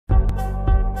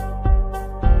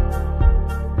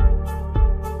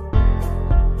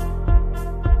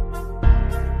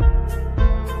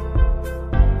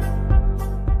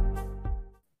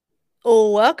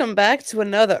Welcome back to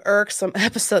another irksome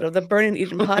episode of the Burning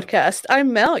Eden podcast.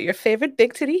 I'm Mel, your favorite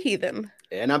big titty heathen.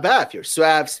 And I'm Baph, your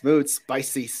suave, smooth,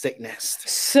 spicy Satanist.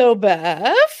 So,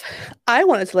 Baph, I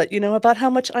wanted to let you know about how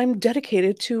much I'm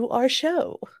dedicated to our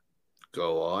show.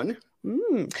 Go on.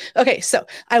 Okay, so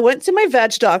I went to my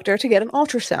veg doctor to get an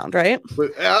ultrasound, right?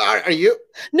 Wait, are you?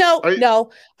 No,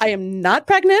 I am not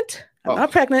pregnant. I'm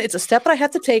not pregnant. It's a step that I have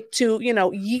to take to,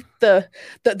 yeet the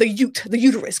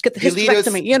uterus, get the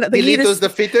hysterectomy. The uterus, the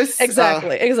fetus.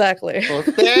 Exactly. Oh,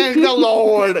 thank the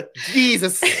Lord,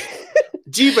 Jesus,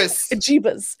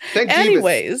 Jeebus.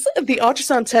 Anyways, the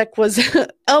ultrasound tech was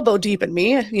elbow deep in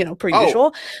me, per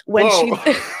usual. When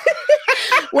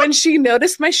she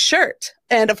noticed my shirt,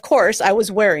 and of course I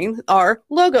was wearing our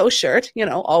logo shirt,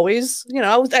 always,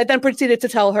 I then proceeded to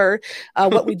tell her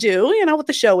what we do, what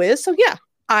the show is. So yeah.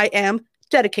 I am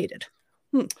dedicated.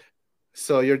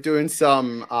 So you're doing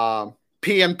some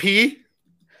PMP?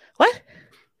 What?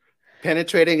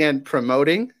 Penetrating and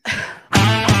promoting?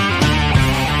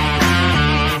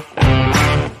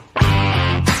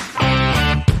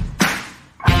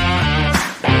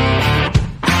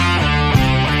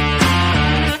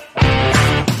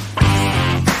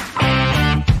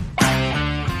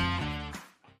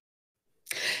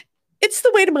 It's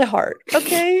the weight of my heart,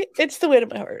 okay? It's the weight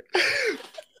of my heart.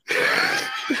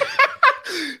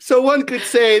 So one could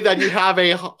say that you have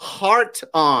a heart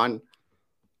on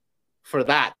for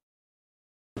that.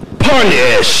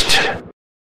 Punished.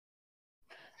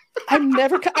 I'm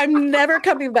never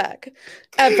coming back,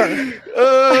 ever.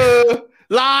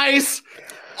 Lies.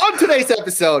 On today's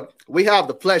episode, we have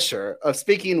the pleasure of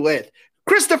speaking with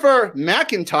Christopher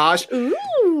McIntosh.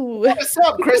 Ooh. What's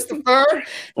up, Christopher?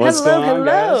 What's going on,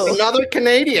 guys? Another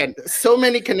Canadian. So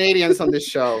many Canadians on this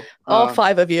show. All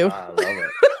five of you. I love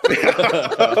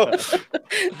it.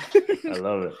 I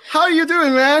love it. How are you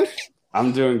doing, man?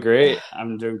 I'm doing great.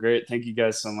 Thank you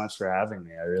guys so much for having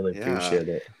me. I really appreciate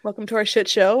it. Welcome to our shit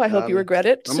show. I hope you regret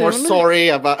it soon. I'm more sorry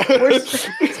about...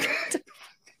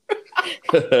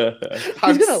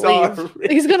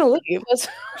 He's gonna leave. That's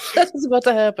what's about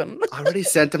to happen. I already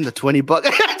sent him the $20.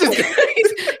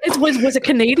 Was it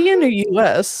Canadian or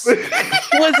US?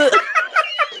 Was it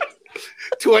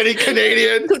 20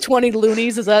 Canadian? 20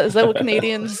 loonies? Is that what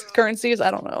Canadians' currency is?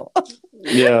 I don't know.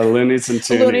 Yeah, loonies and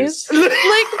toonies.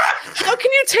 Like, how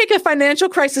can you take a financial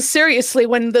crisis seriously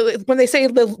when they say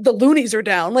the loonies are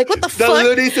down? Like, what the fuck? The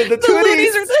loonies and the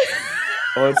toonies.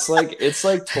 Oh, it's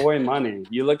like toy money.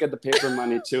 You look at the paper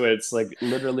money too. It's like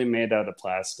literally made out of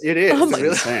plastic. It is. It's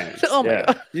insane. Oh my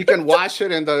God. You can wash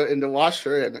it in the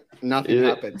washer and nothing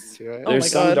happens. Right? There's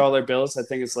some dollar bills. I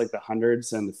think it's like the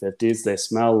hundreds and the 50s. They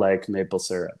smell like maple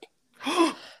syrup.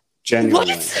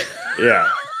 Genuinely. What? Yeah.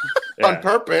 On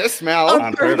purpose, Mel.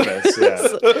 On purpose, yeah.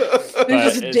 You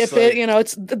just dip it,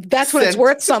 that's when it's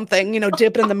worth something,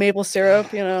 dip it in the maple syrup,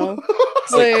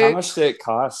 It's like, how much did it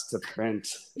cost to print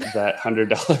that $100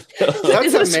 bill?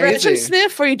 Is it a scratch and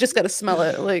sniff, or you just got to smell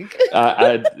it? Like,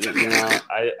 I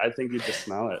think you just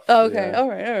smell it. Okay, yeah. all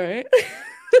right.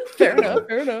 Fair enough.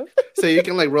 So you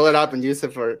can roll it up and use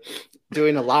it for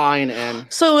doing a line, and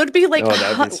so it'd be like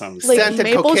scented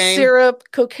maple cocaine. Syrup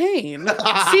cocaine.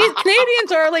 See,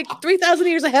 Canadians are 3,000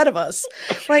 years ahead of us.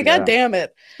 God damn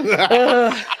it.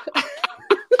 But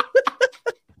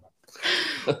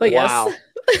yes, wow.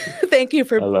 Thank you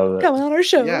for coming on our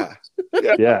show. Yeah,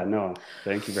 no,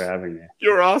 thank you for having me.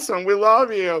 You're awesome. We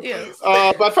love you. Yes.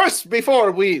 But first,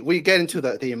 before we get into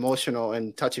the emotional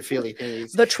and touchy-feely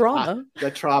things. The trauma.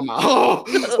 Oh,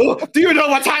 do you know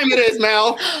what time it is,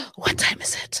 Mel? What time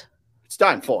is it? It's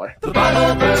time for the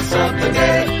Bible verse of the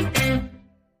day.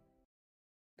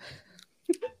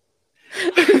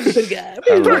 Good guy.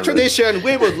 Per tradition,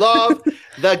 we would love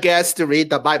the guest to read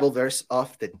the Bible verse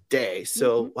of the day.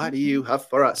 So what do you have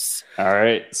for us? All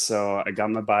right. So I got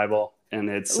my Bible, and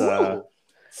it's 1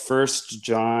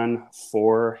 John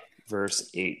 4, verse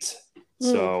 8.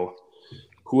 So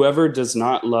whoever does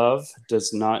not love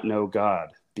does not know God,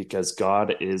 because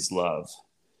God is love.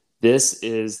 This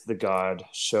is the God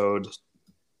showed...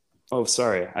 Oh,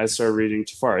 sorry. I started reading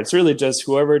too far. It's really just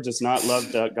whoever does not love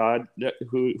God,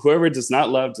 whoever does not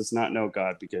love does not know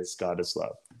God, because God is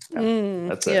love.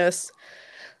 That's it. Yes.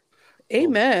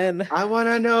 Amen. I want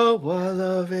to know what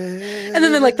love is. And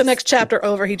then the next chapter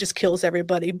over, he just kills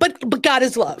everybody. But God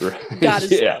is love. God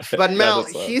is love. But Mel,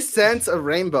 he sends a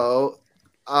rainbow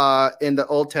in the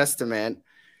Old Testament,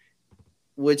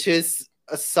 which is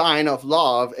a sign of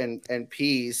love and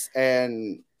peace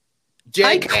and...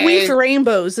 I queef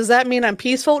rainbows. Does that mean I'm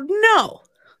peaceful? No.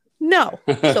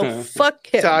 So fuck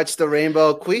him. Touch the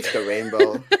rainbow, queef the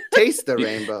rainbow, taste the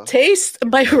rainbow. Taste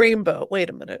my rainbow. Wait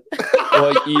a minute.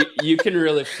 Well, you can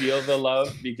really feel the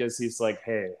love because he's like,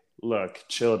 hey, look,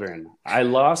 children, I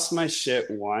lost my shit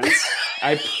once.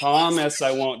 I promise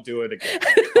I won't do it again.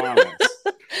 I promise.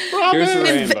 Here's a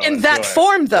rainbow. In that Enjoy.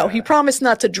 form, though, he promised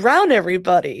not to drown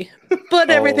everybody, but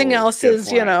everything else good is,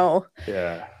 point.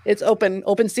 Yeah. it's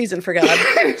open season for God.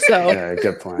 So Yeah,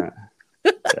 good point.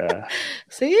 Yeah.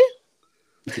 see,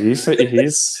 He's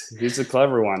a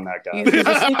clever one, that guy. he's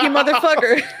a sneaky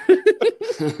motherfucker.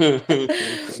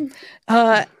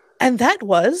 And that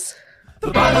was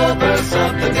The Bible verse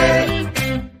of the day.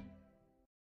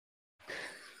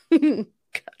 God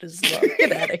is love.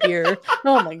 Get out of here.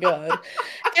 Oh my God.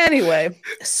 Anyway,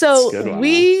 so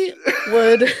we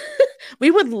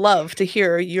would love to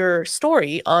hear your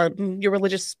story on your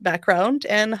religious background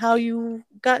and how you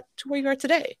got to where you are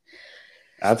today.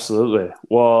 Absolutely.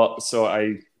 Well,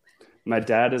 my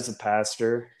dad is a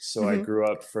pastor, so I grew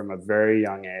up from a very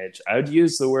young age. I would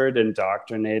use the word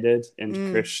indoctrinated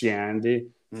into Christianity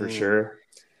for sure,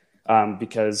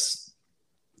 because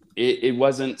it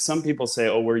wasn't. Some people say,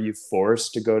 "Oh, were you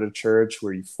forced to go to church?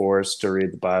 Were you forced to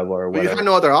read the Bible or whatever?" You had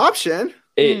no other option.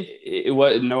 It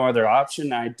was no other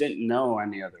option. I didn't know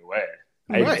any other way.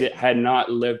 Right. I had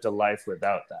not lived a life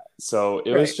without that, so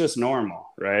it was just normal,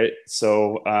 right?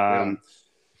 So,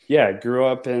 yeah, grew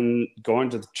up in going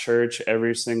to the church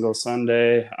every single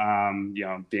Sunday.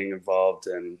 Being involved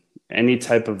in any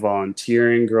type of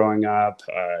volunteering growing up,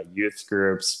 youth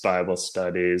groups, Bible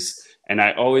studies. And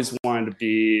I always wanted to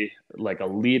be like a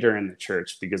leader in the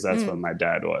church because that's what my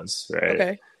dad was, right?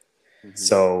 Okay.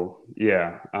 So,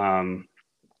 yeah.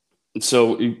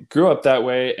 So it grew up that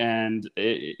way, and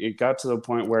it got to the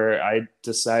point where I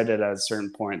decided at a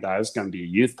certain point that I was going to be a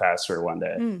youth pastor one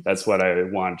day. That's what I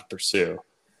wanted to pursue.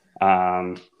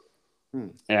 And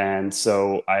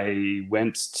so I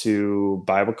went to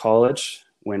Bible college,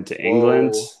 went to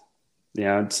England,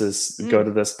 to go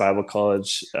to this Bible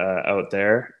college out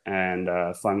there. And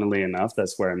funnily enough,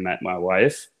 that's where I met my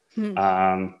wife.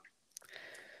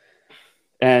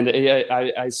 And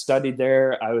I studied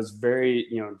there. I was very,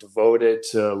 devoted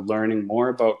to learning more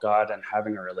about God and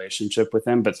having a relationship with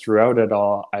him. But throughout it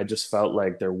all, I just felt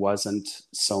like there wasn't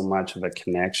so much of a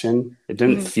connection. It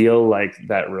didn't feel like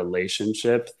that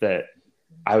relationship that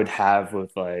I would have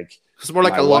with like. It's more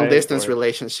like a long distance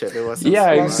relationship. It wasn't.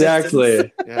 Yeah,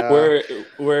 exactly. Yeah.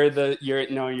 Where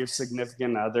your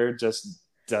significant other just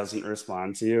doesn't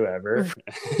respond to you ever.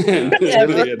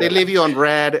 They leave you on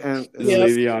red and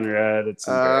leave you on red. It's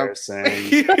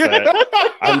embarrassing. But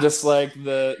I'm just like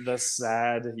the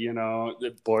sad,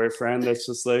 the boyfriend that's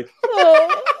just like,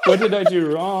 what did I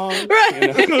do wrong?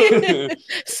 Right.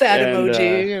 Sad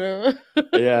emoji,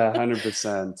 Yeah,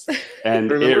 100%.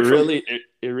 And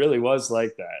it really was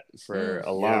like that for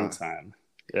a long time.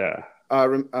 Yeah.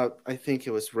 I think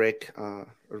it was Rick,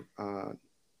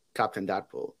 Captain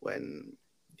Dadpool, when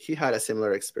he had a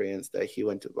similar experience that he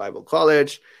went to Bible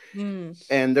college. And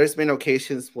there's been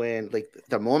occasions when, like,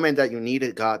 the moment that you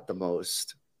needed God the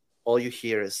most, all you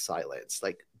hear is silence,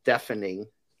 like deafening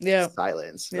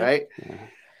silence, right?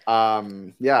 I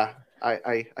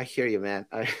hear you, man.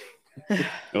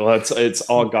 Well, it's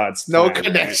all God's plan. No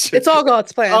connection. It's all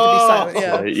God's plan to be silent.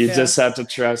 Yeah, you just have to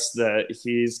trust that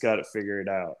he's got it figured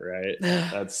out, right?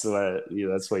 That's what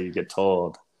you get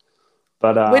told.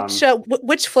 But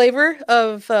which flavor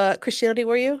of Christianity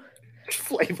were you?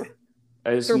 Flavor.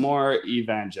 It's more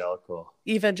evangelical.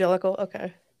 Evangelical,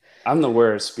 okay. I'm the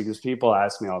worst because people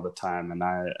ask me all the time, and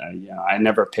I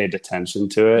never paid attention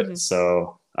to it.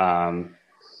 So, but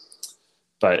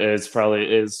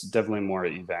it's definitely more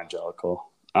evangelical.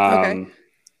 Okay.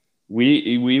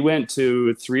 We went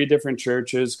to 3 different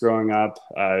churches growing up.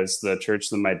 It's the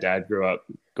church that my dad grew up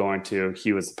going to.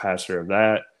 He was the pastor of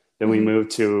that. Then we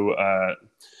moved to a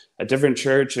different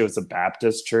church. It was a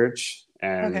Baptist church,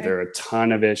 and there are a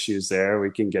ton of issues there. We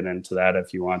can get into that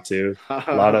if you want to.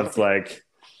 A lot of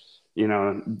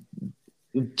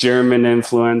German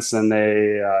influence, and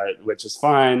which is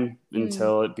fine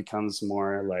until it becomes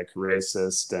more like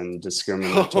racist and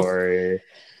discriminatory.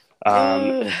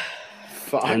 And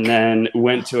then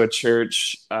went to a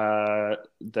church that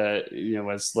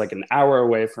was like an hour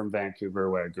away from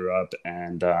Vancouver, where I grew up,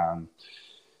 and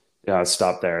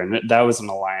stopped there. And that was an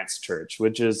Alliance Church,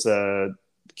 which is a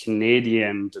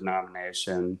Canadian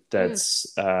denomination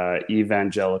that's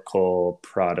evangelical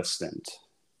Protestant.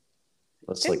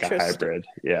 That's like a hybrid.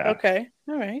 Yeah. Okay.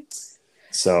 All right.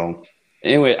 So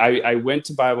anyway, I went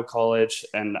to Bible college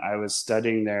and I was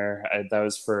studying there. That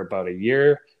was for about a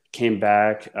year. Came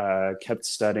back, kept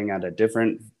studying at a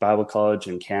different Bible college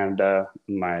in Canada.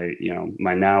 My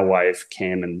now wife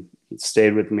came and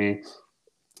stayed with me.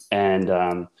 And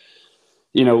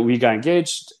we got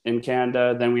engaged in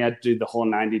Canada. Then we had to do the whole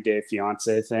 90-day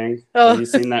fiance thing. Oh. Have you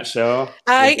seen that show?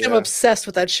 I am obsessed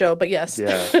with that show, but yes.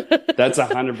 Yeah, that's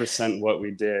 100% what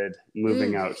we did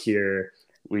moving out here.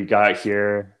 We got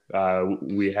here.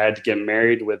 We had to get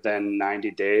married within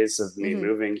 90 days of me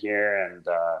moving here. And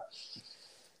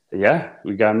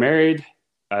we got married.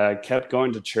 Kept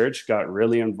going to church, got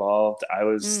really involved. I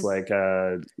was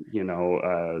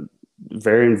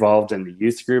very involved in the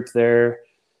youth group there.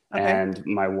 Okay. And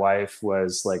my wife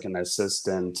was like an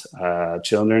assistant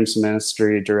children's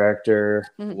ministry director.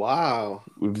 Wow.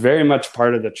 Very much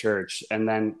part of the church. And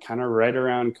then kind of right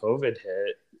around COVID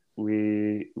hit,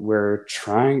 we were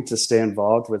trying to stay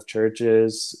involved with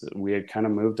churches. We had kind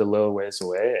of moved a little ways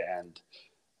away. And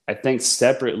I think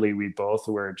separately, we both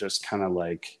were just kind of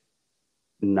like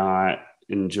not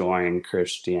enjoying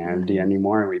Christianity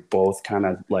anymore. And we both kind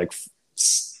of like,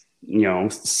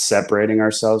 separating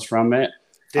ourselves from it.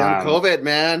 Damn COVID,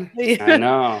 man. I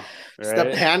know. Right? It's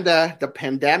the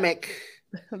pandemic.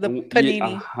 The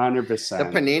panini. 100%.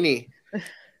 The panini.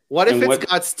 What if it's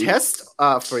God's test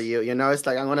for you? It's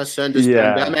like, I'm going to send this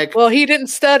pandemic. Well, he didn't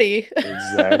study.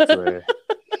 Exactly.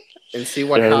 And see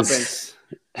what happens.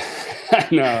 I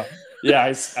know.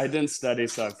 Yeah, I didn't study,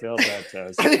 so I failed that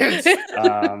test.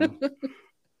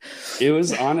 It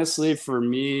was honestly, for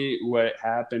me, what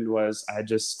happened was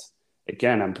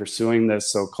I'm pursuing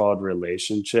this so-called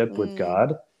relationship with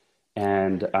God.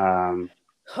 And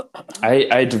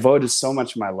I devoted so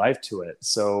much of my life to it.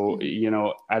 So,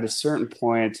 at a certain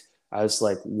point, I was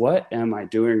like, what am I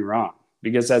doing wrong?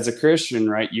 Because as a Christian,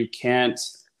 right, you can't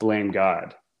blame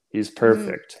God. He's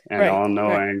perfect and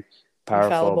all-knowing, powerful,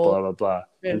 infallible. Blah, blah, blah,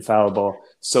 infallible.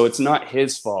 So it's not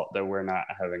his fault that we're not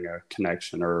having a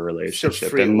connection or a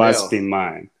relationship. It must be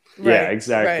mine. Right. Yeah,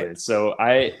 exactly. Right. So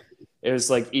it was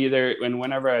like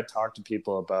whenever I talk to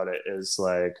people about it, it's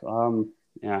like,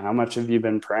 how much have you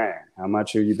been praying? How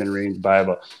much have you been reading the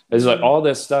Bible? It's like all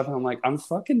this stuff. And I'm like, I'm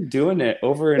fucking doing it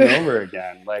over and over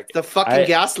again. Like the fucking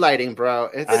gaslighting, bro.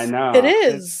 I know. It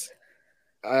is.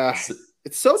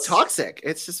 It's so toxic.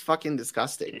 It's just fucking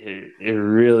disgusting. It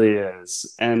really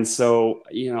is. And so,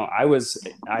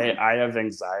 I have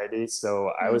anxiety.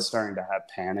 So I was starting to have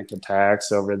panic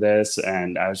attacks over this.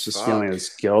 And I was just feeling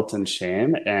this guilt and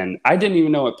shame. And I didn't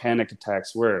even know what panic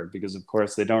attacks were because, of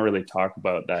course, they don't really talk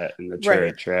about that in the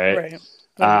church, right?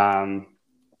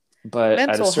 But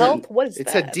mental health, what is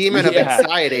it's that? A demon of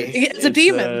anxiety. It's a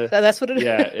demon. That's what it is.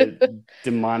 Yeah,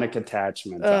 demonic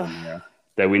attachment on you.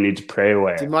 That we need to pray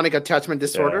away. Demonic attachment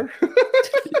disorder.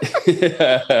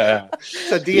 Yeah. It's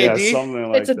a DAD. Yeah,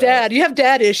 something like it's a dad. You have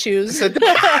dad issues. Sky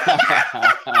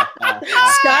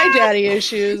daddy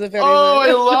issues. If anything. Oh,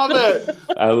 I love it.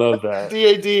 I love that.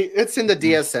 DAD. It's in the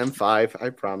DSM-5. I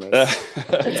promise.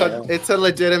 It's a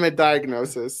legitimate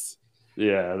diagnosis.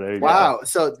 Yeah. There you go. Wow.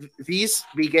 So these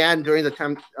began during the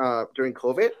time during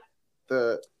COVID,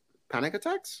 the panic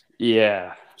attacks.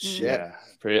 Yeah. Shit. Yeah.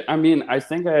 I mean, I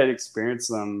think I had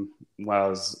experienced them while I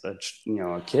was a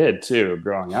kid too,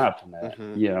 growing up. And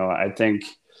I think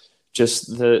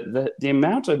just the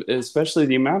amount of, especially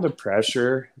the amount of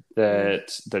pressure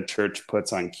that the church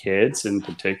puts on kids in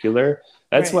particular,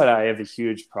 that's what I have a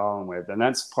huge problem with. And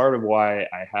that's part of why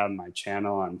I have my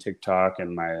channel on TikTok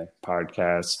and my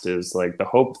podcast is like the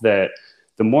hope that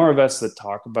the more of us that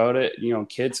talk about it,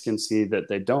 kids can see that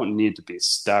they don't need to be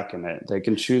stuck in it. They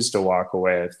can choose to walk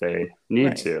away if they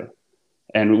need to.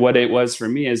 And what it was for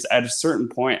me is at a certain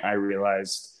point, I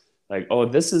realized like, oh,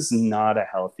 this is not a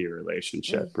healthy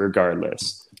relationship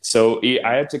regardless. So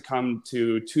I had to come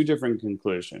to two different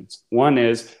conclusions. One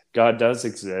is God does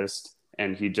exist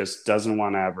and he just doesn't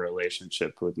want to have a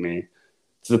relationship with me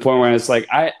to the point where it's like,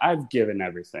 I've given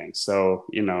everything. So,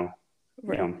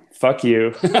 fuck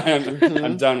you.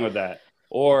 I'm done with that.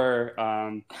 Or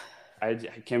I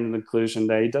came to the conclusion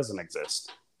that he doesn't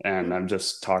exist and I'm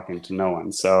just talking to no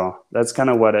one. So that's kind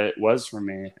of what it was for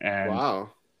me. And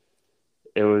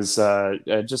it was I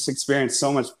just experienced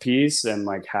so much peace and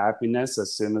like happiness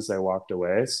as soon as I walked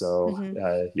away. So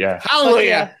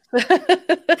hallelujah.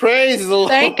 Praise the Lord.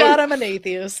 Thank God I'm an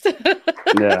atheist.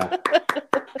 Yeah.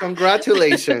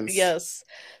 Congratulations. Yes.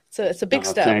 It's a big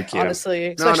step, honestly,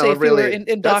 especially if really, you were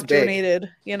indoctrinated,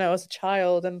 as a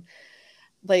child. And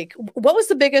like, what was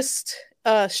the biggest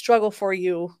struggle for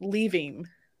you leaving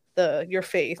your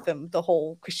faith and the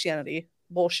whole Christianity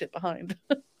bullshit behind?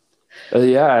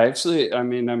 Actually, I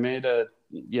mean,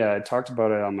 I talked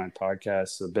about it on my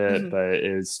podcast a bit, but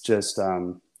it's just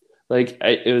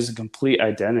it was a complete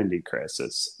identity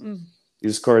crisis.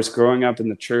 Because, of course, growing up in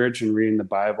the church and reading the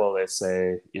Bible, they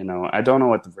say, I don't know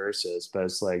what the verse is, but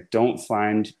it's like, don't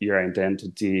find your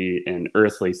identity in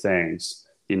earthly things.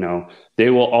 They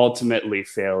will ultimately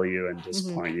fail you and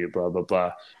disappoint you, blah, blah,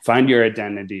 blah. Find your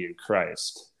identity in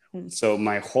Christ. So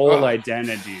my whole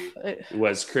identity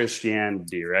was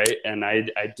Christianity, right? And I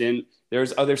didn't,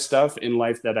 there's other stuff in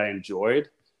life that I enjoyed,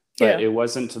 but it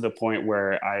wasn't to the point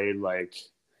where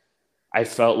I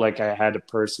felt like I had a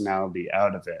personality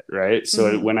out of it, right?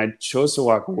 So when I chose to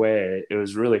walk away, it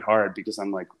was really hard because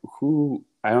I'm like,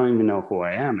 I don't even know who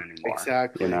I am anymore.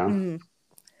 Exactly.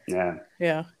 Yeah.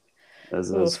 Yeah. That's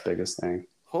the biggest thing.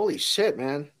 Holy shit,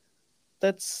 man.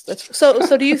 That's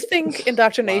so do you think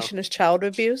indoctrination is child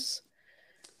abuse?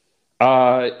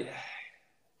 I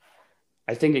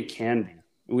think it can be.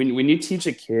 When you teach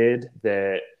a kid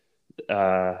that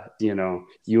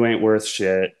you ain't worth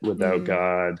shit without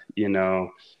God,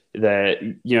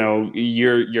 that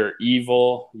you're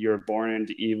evil, you're born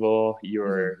into evil,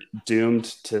 you're doomed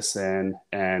to sin,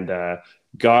 and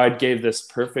God gave this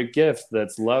perfect gift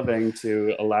that's loving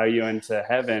to allow you into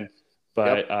heaven,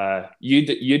 but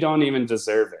you don't even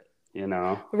deserve it.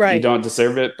 Right. You don't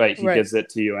deserve it, but he gives it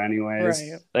to you anyways.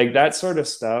 Right. Like that sort of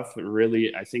stuff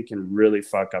really, I think, can really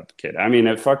fuck up a kid. I mean,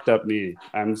 it fucked up me.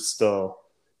 I'm still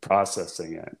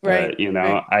processing it, but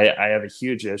I have a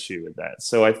huge issue with that.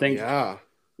 So I think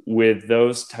with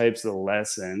those types of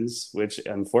lessons, which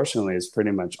unfortunately is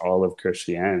pretty much all of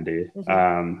Christianity,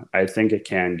 I think it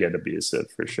can get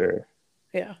abusive for sure.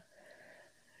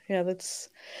 That's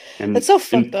so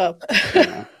fucked up.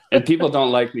 And people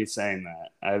don't like me saying that.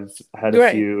 I've had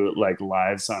a few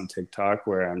lives on TikTok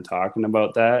where I'm talking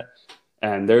about that.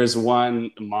 And there's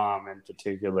one mom in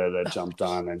particular that jumped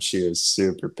on and she was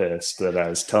super pissed that I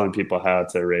was telling people how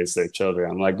to raise their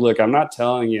children. I'm like, look, I'm not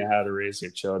telling you how to raise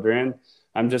your children.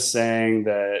 I'm just saying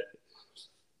that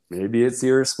maybe it's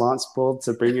irresponsible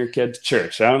to bring your kid to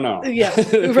church. I don't know. Yeah,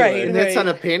 right. And it's an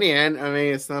opinion. I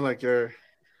mean, it's not like you're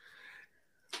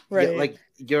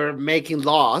you're making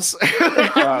laws.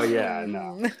 Oh yeah,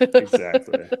 no,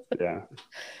 exactly. Yeah.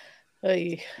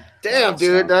 Damn,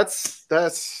 dude, that's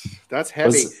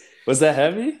heavy. Was that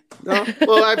heavy? No,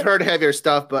 well, I've heard heavier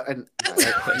stuff, but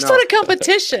it's not a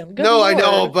competition. Good Lord. I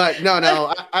know, but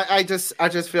no. I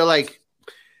just feel like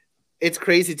it's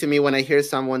crazy to me when I hear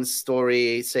someone's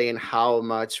story saying how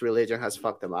much religion has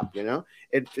fucked them up.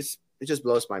 It just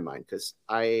blows my mind because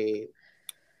I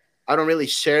don't really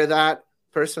share that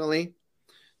personally.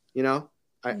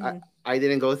 I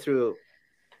didn't go through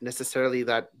necessarily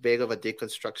that big of a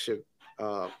deconstruction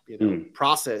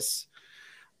process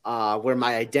where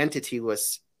my identity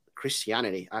was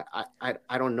Christianity.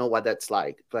 I don't know what that's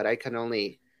like, but I can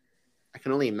only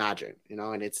imagine,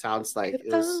 and it sounds like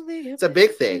it's a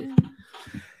big thing.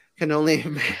 Can only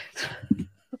imagine.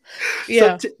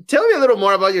 So tell me a little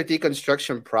more about your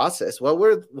deconstruction process. What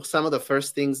were some of the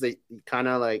first things that kind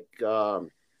of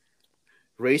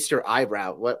raised your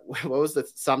eyebrow? What was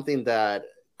something that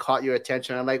caught your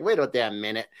attention? I'm like, wait a damn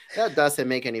minute, that doesn't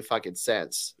make any fucking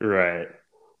sense. Right.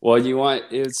 Well,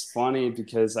 it's funny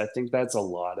because I think that's a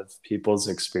lot of people's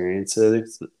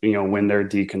experiences, when they're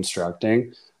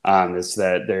deconstructing, is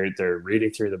that they're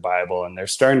reading through the Bible and they're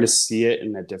starting to see it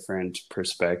in a different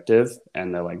perspective.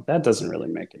 And they're like, that doesn't really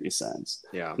make any sense.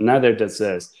 Yeah. Neither does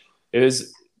this. It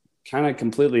was kind of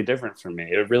completely different for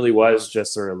me. It really was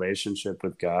just a relationship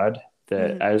with God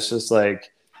that I was just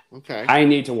like, okay, I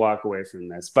need to walk away from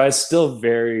this, but I still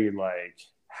very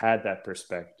had that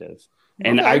perspective.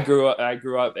 And I grew up,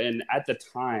 and at the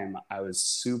time I was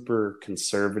super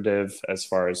conservative as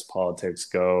far as politics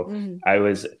go.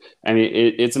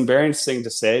 It's embarrassing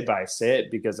to say, but I say it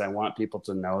because I want people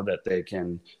to know that they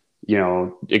can,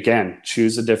 again,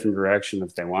 choose a different direction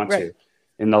if they want to.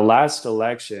 In the last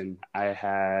election, I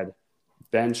had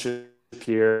Ben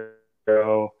Shapiro,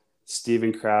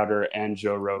 Steven Crowder, and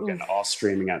Joe Rogan all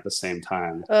streaming at the same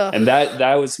time. And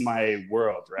that was my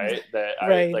world, right?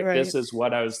 This is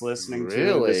what I was listening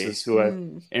to. This is who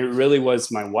and it really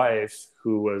was my wife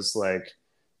who was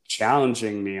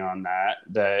challenging me on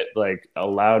that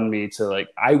allowed me to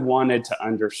I wanted to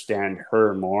understand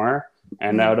her more.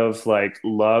 And out of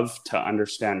love to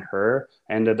understand her,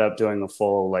 ended up doing a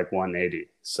full 180.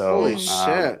 So holy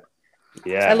shit.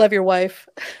 Yeah. I love your wife.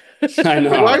 I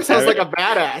know. Your wife sounds like a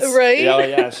badass, right?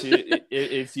 Yeah.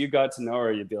 If you got to know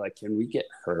her, you'd be like, "Can we get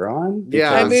her on?"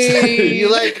 Because I mean,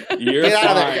 you're get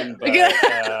out fine, of there.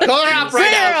 but Call her up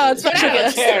right now. Special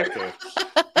guest.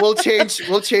 We'll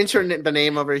change the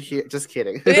name over here. Just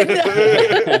kidding. But,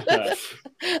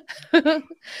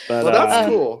 well, that's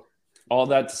cool. All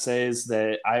that to say is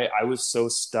that I was so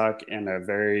stuck in a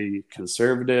very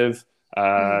conservative,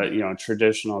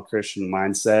 traditional Christian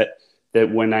mindset,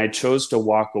 that when I chose to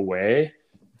walk away,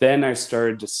 then I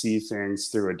started to see things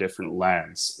through a different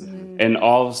lens. And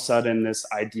all of a sudden, this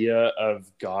idea of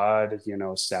God,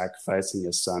 sacrificing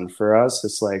his son for us,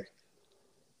 it's like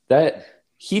that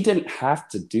he didn't have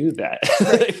to do that.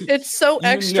 It's so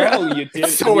extra. You didn't need to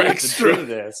do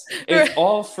this. It's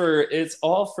all for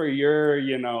your,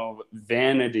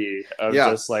 vanity of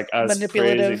just like us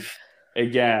manipulative.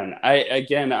 praising. I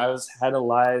had a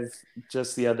live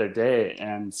just the other day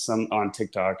and some on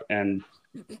TikTok, and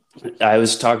I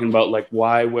was talking about like,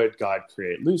 why would God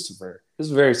create Lucifer? This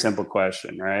is a very simple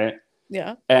question, right?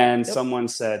 Yeah. And someone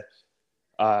said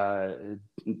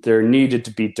there needed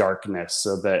to be darkness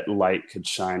so that light could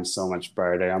shine so much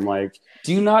brighter. I'm like,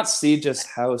 do you not see just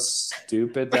how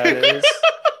stupid that is?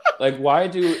 Like,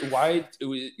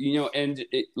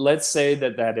 let's say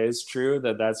that is true,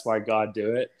 that's why God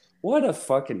do it. What a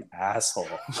fucking asshole.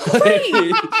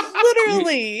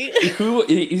 Literally.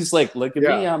 He's like, look at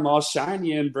me, I'm all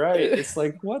shiny and bright. It's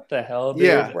like, what the hell, dude?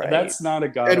 Yeah, right. That's not a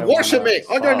God. And worship me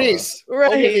on your knees.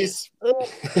 Right. On your knees.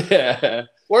 Yeah.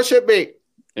 Worship me.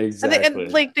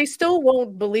 Exactly. And they still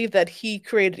won't believe that he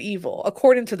created evil,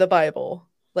 according to the Bible.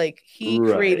 Like, he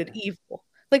created evil.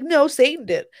 Like, no, Satan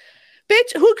did.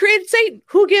 Bitch, who created Satan?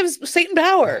 Who gives Satan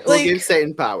power? Who gives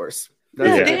Satan powers?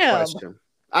 That's a good question.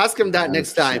 Ask him that 100%.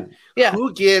 Next time. Yeah.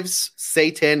 Who gives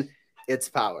Satan its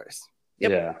powers?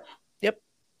 Yep. Yeah. Yep.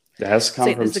 That has to come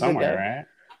Satan from somewhere, right?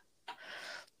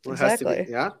 Well, exactly.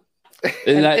 Yeah.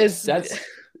 And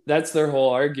that's their whole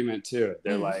argument too.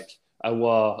 They're like,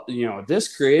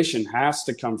 this creation has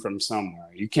to come from somewhere.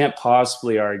 You can't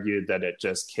possibly argue that it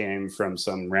just came from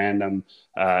some random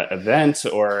event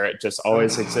or it just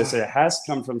always existed. It has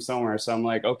to come from somewhere. So I'm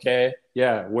like, okay,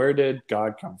 yeah, where did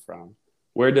God come from?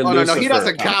 Where did Lucifer he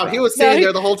doesn't count. From? He was sitting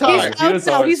there the whole time.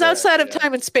 He's outside of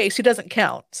time and space. He doesn't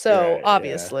count. So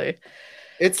obviously,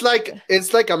 it's like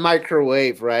a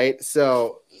microwave, right?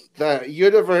 So the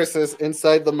universe is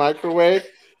inside the microwave,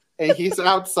 and he's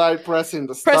outside pressing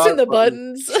the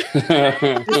buttons.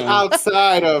 He's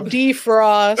outside of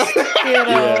defrost.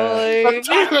 Like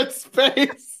time and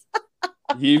space.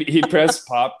 He pressed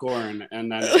popcorn and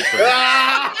then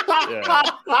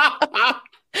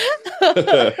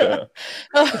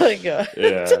oh my god.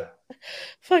 Yeah.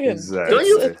 Fucking exactly.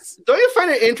 Don't you find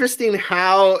it interesting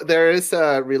how there is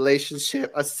a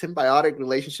relationship, a symbiotic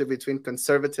relationship between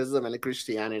conservatism and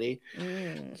Christianity?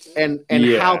 And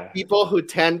how people who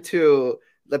tend to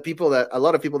a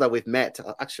lot of people that we've met,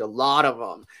 actually a lot of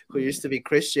them who used to be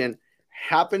Christian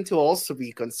happen to also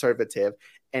be conservative,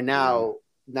 and now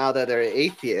that they're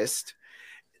atheist,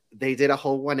 they did a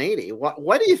whole 180.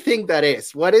 What do you think that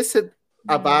is? What is it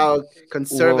about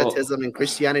conservatism and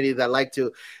Christianity that like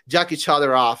to jack each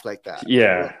other off like that?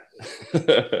 Yeah.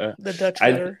 The Dutch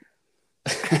letter.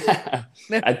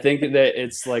 I think that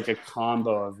it's like a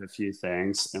combo of a few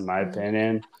things, in my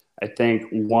opinion. I think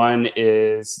one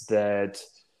is that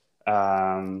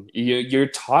you're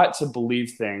taught to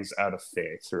believe things out of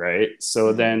faith, right?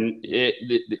 So then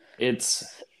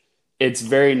it's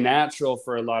very natural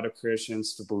for a lot of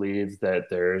Christians to believe that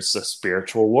there's a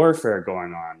spiritual warfare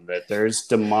going on, that there's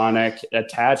demonic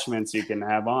attachments you can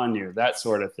have on you, that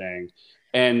sort of thing.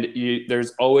 And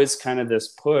there's always kind of this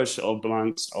push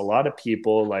amongst a lot of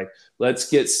people, like, let's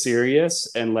get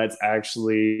serious and let's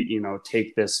actually,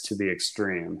 take this to the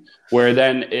extreme. Where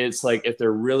then it's like, if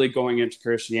they're really going into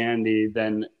Christianity,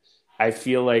 then I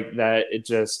feel like that it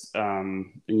just,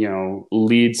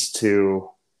 leads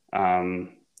to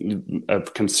a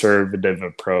conservative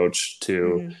approach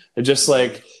to just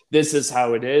like, this is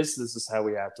how it is, this is how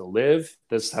we have to live,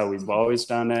 this is how we've always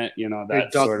done it, that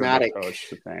sort of approach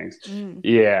to things.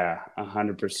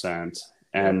 100%.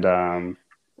 And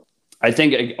I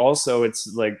think also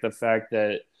it's like the fact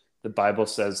that the Bible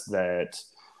says that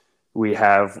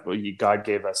God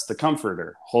gave us the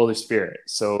Comforter, Holy Spirit,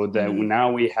 so that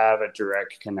now we have a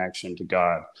direct connection to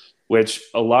God, which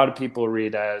a lot of people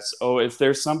read as, if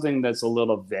there's something that's a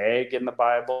little vague in the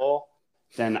Bible,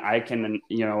 then I can,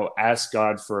 ask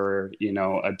God for,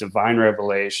 a divine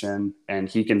revelation, and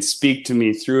he can speak to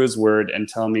me through his word and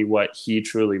tell me what he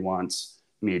truly wants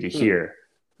me to hear.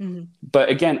 But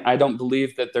again, I don't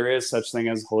believe that there is such thing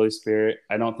as Holy Spirit.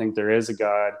 I don't think there is a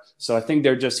God. So I think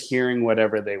they're just hearing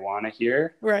whatever they want to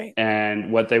hear. Right.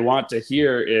 And what they want to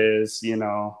hear is,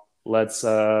 let's,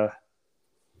 I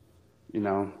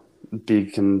was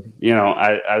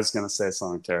going to say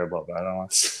something terrible, but I don't want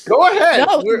to. Go ahead.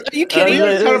 No, are you kidding?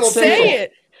 Say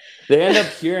it. they end up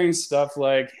hearing stuff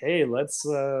like, hey, let's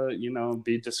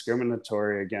be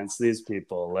discriminatory against these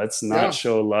people. Let's not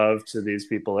show love to these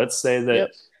people. Let's say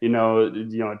that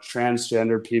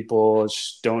transgender people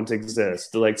don't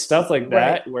exist. Like stuff like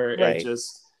that, where it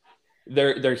just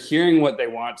they're hearing what they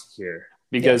want to hear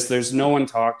because there's no one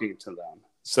talking to them.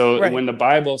 So when the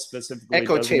Bible specifically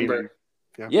echo chamber,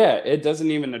 it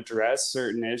doesn't even address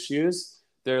certain issues.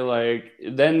 They're like,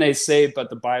 then they say,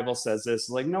 but the Bible says this.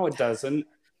 Like, no, it doesn't.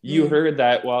 You heard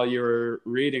that while you were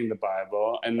reading the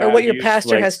Bible, and or what your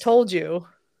pastor has told you.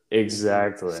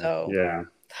 Exactly. So, yeah.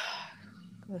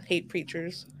 I hate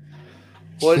preachers.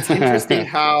 Well, it's interesting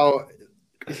how,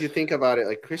 if you think about it,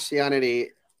 like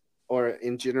Christianity, or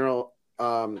in general,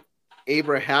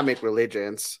 Abrahamic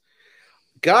religions,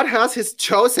 God has his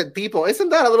chosen people. Isn't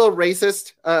that a little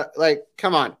racist? Like,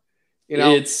 come on.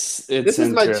 It's this is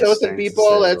my chosen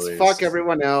people. Let's fuck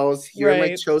everyone else. You're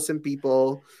my chosen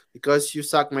people because you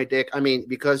suck my dick. I mean,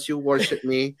 because you worship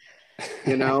me,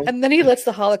 And then he lets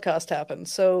the Holocaust happen.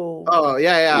 So. Oh,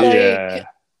 yeah.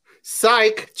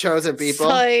 Psych, chosen people.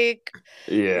 Psych.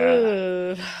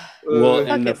 Yeah. Well,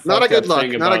 and not a good look.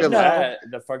 Not a good look.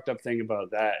 The fucked up thing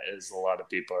about that is a lot of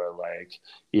people are like,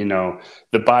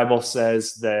 the Bible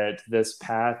says that this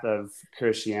path of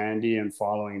Christianity and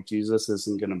following Jesus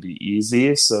isn't going to be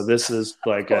easy. So this is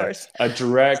like a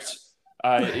direct,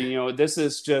 this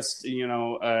is just,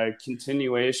 a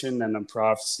continuation and a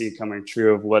prophecy coming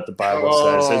true of what the Bible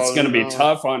says. It's going to be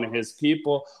tough on his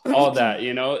people, all that,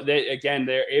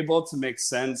 they're able to make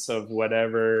sense of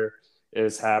whatever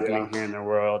is happening here in the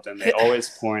world, and they always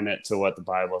point it to what the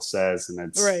Bible says, and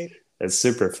it's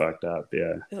super fucked up.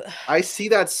 I see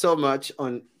that so much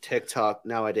on TikTok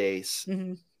nowadays.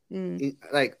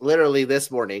 Like literally this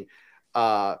morning,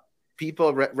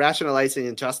 people rationalizing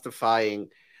and justifying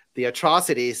the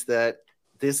atrocities that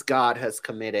this God has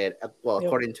committed. Well,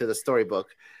 according to the storybook,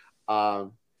 I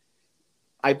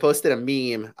posted a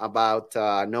meme about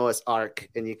Noah's Ark,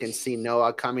 and you can see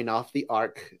Noah coming off the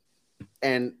ark,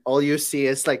 and all you see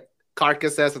is like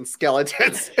carcasses and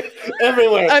skeletons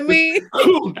everywhere. I mean,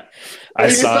 I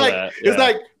saw that. It's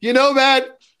like, man,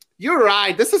 you're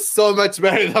right. This is so much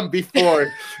better than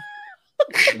before.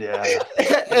 And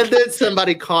then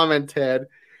somebody commented,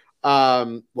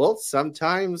 well,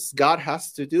 sometimes God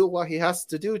has to do what he has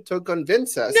to do to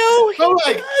convince us. No, he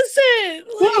doesn't.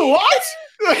 What?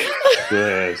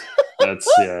 Good. That's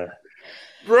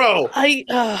bro.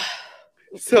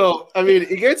 So, I mean,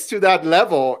 it gets to that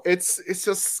level. It's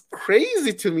just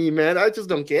crazy to me, man. I just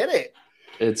don't get it.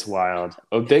 It's wild.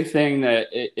 A big thing that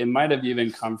it might have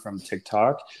even come from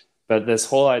TikTok, but this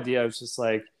whole idea of just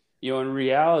like, in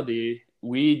reality,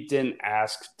 we didn't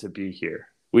ask to be here.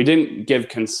 We didn't give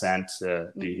consent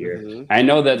to be here. I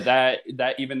know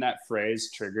that even that phrase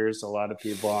triggers a lot of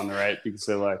people on the right because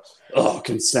they're like, oh,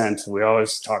 consent. We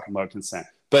always talk about consent.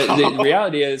 But the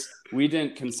reality is we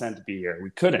didn't consent to be here. We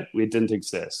couldn't. We didn't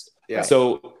exist. Yeah.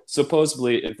 So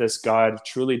supposedly, if this God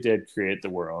truly did create the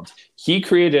world, he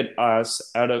created us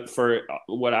for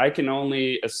what I can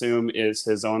only assume is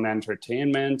his own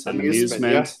entertainment and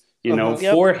amusement,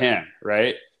 for him,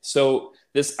 right? So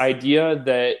this idea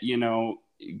that,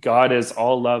 God is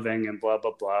all loving and blah,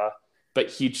 blah, blah, but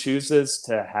he chooses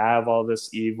to have all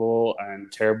this evil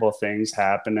and terrible things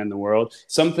happen in the world.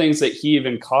 Some things that he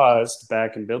even caused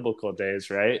back in biblical days,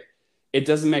 right? It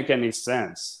doesn't make any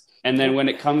sense. And then when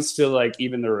it comes to like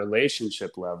even the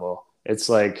relationship level, it's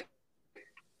like,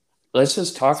 let's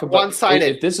just talk about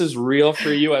one-sided. If this is real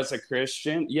for you as a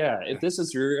Christian. If this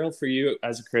is real for you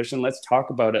as a Christian, let's talk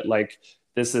about it like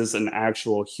this is an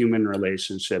actual human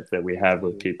relationship that we have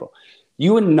with people.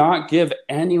 You would not give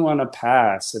anyone a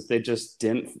pass if they just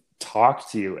didn't talk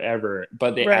to you ever,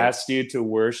 but they asked you to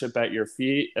worship at their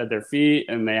feet,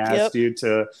 and they asked you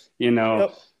to,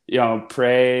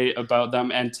 pray about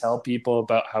them and tell people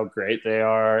about how great they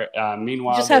are.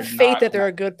 Meanwhile, just have faith that they're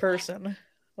a good person.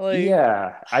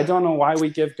 I don't know why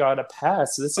we give God a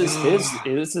pass. This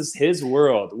is his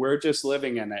world. We're just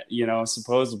living in it,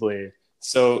 supposedly.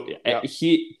 So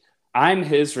I'm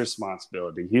his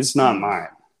responsibility. He's not mine.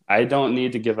 I don't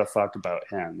need to give a fuck about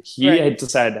him. He had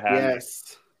decided to have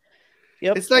Yes.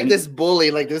 Yep. It's like this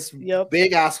bully, like this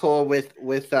big asshole with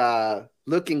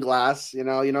looking glass. You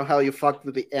know how you fucked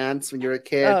with the ants when you were a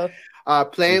kid.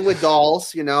 Playing with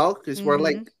dolls, because we're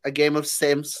like a game of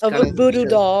Sims. Of a voodoo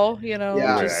doll,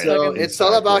 Yeah. So it's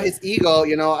all about his ego.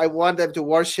 I want them to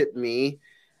worship me.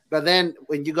 But then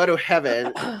when you go to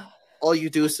heaven, all you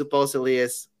do supposedly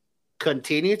is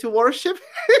continue to worship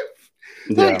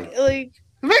him. Like,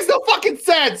 it makes no fucking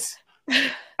sense.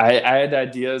 I had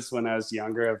ideas when I was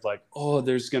younger of like, oh,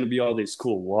 there's going to be all these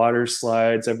cool water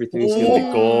slides. Everything's going to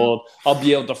be gold. I'll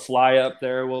be able to fly up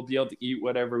there. We'll be able to eat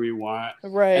whatever we want.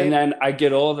 Right. And then I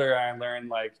get older and I learn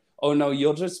like, oh no,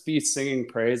 you'll just be singing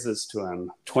praises to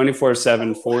him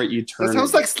 24/7 for eternity. That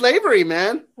sounds like slavery,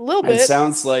 man. A little bit. It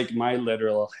sounds like my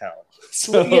literal hell.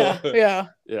 So, yeah.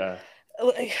 Yeah.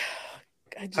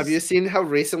 Have you seen how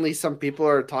recently some people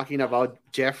are talking about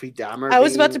Jeffrey Dahmer? I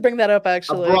was about to bring that up,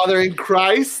 actually. A brother in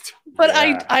Christ. But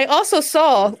yeah. I also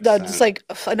saw that just like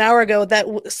an hour ago that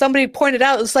somebody pointed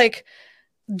out, it's like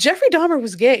Jeffrey Dahmer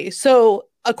was gay. So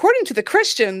according to the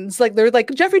Christians, like they're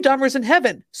like, Jeffrey Dahmer's in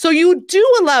heaven. So you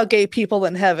do allow gay people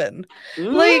in heaven.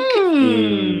 Like,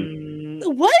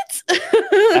 what?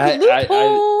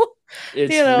 Loophole.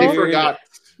 They forgot.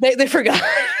 They forgot.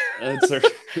 That's a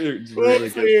really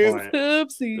good point.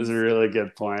 Oopsies. That's a really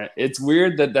good point. It's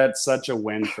weird that that's such a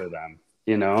win for them,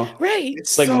 you know? Right.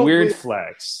 It's like so weird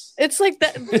flex. It's like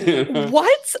that.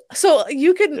 What? So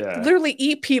you can literally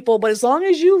eat people, but as long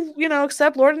as you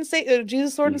accept Lord and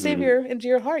Jesus, Lord and Savior into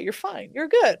your heart, you're fine. You're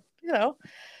good. You know.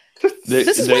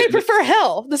 This is why I prefer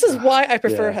hell. This is why I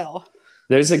prefer hell.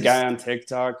 There's a guy on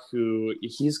TikTok who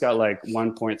he's got like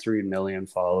 1.3 million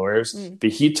followers,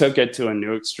 but he took it to a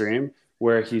new extreme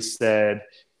where he said,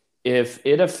 if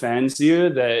it offends you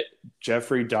that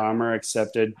Jeffrey Dahmer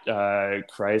accepted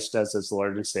Christ as his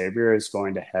Lord and Savior, is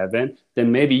going to heaven,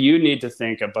 then maybe you need to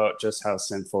think about just how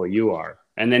sinful you are.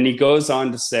 And then he goes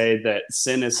on to say that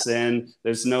sin is sin.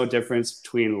 There's no difference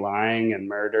between lying and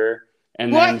murder.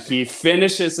 And then he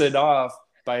finishes it off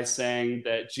by saying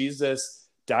that Jesus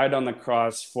died on the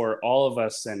cross for all of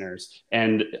us sinners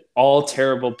and all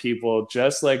terrible people,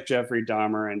 just like Jeffrey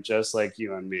Dahmer and just like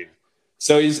you and me.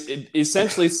 So he's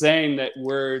essentially saying that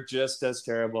we're just as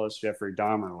terrible as Jeffrey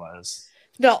Dahmer was.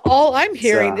 No, all I'm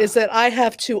hearing is that I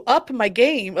have to up my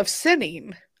game of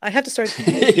sinning. I have to start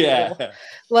thinking,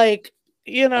 like,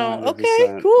 100%.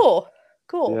 Okay, cool.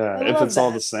 Yeah, if it's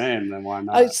all the same, then why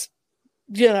not?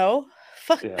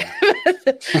 Fuck.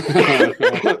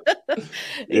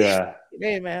 Yeah.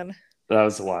 Hey, man. That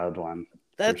was a wild one.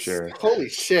 That's for sure. Holy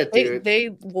shit, dude. They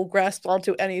will grasp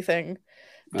onto anything.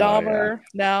 Dahmer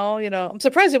now, I'm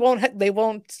surprised they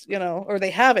won't, or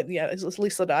they haven't yet, at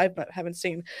least that I haven't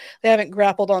seen. They haven't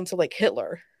grappled onto like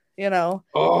Hitler, they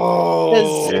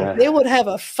would have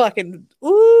a fucking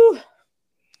Well,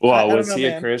 was he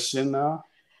a Christian though?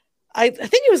 I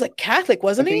think he was like Catholic,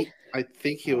 wasn't he? I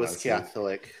think he was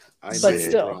Catholic. But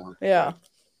still, yeah.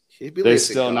 They're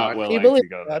still not willing to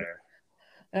go there.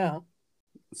 Yeah.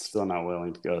 Still not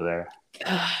willing to go there.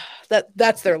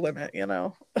 That's their limit,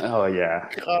 Oh yeah.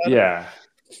 God. Yeah.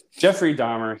 Jeffrey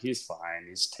Dahmer, he's fine.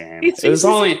 He's tame. It was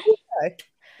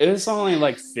only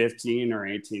like 15 or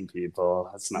 18 people.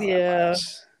 That's not that much.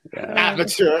 Yeah.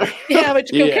 Amateur. Yeah, but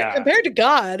compared to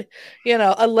God,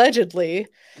 allegedly.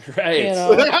 Right.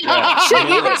 Shit,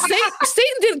 even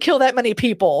Satan didn't kill that many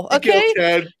people.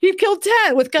 Okay. He killed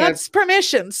 10 with God's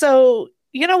permission. So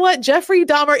you know what? Jeffrey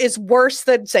Dahmer is worse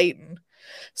than Satan.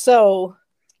 So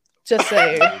just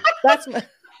say that's my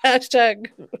hashtag.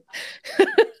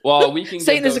 Well, we can.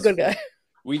 Satan is a good guy.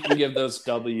 We can give those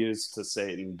W's to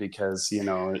Satan because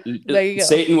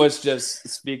Satan was just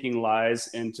speaking lies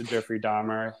into Jeffrey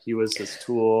Dahmer. He was his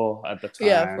tool at the time.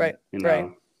 Yeah, right.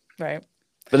 Right.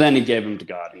 But then he gave him to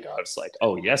God, and God's like,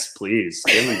 "Oh yes, please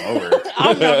give him over."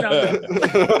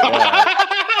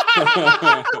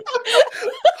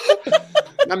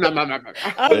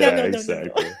 No.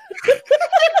 Exactly.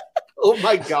 Oh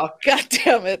my god! God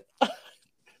damn it!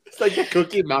 It's like a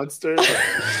Cookie Monster.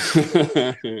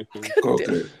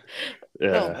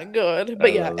 Oh my god!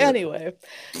 But anyway,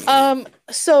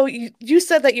 so you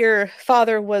said that your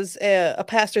father was a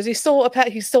pastor. Is he still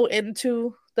he's still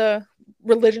into the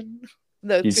religion?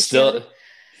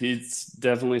 He's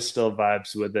definitely still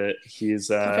vibes with it. He's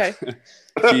okay.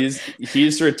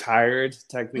 he's retired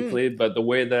technically, but the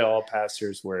way that all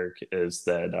pastors work is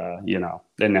that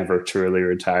they never truly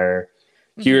retire.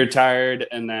 He retired,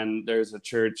 and then there's a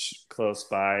church close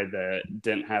by that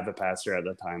didn't have a pastor at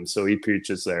the time, so he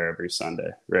preaches there every Sunday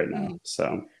right now.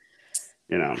 So,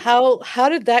 how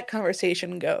did that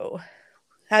conversation go?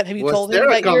 Have you told him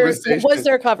about was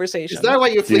there a conversation? Is that why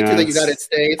you flee to the United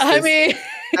States? I mean,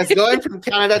 as going from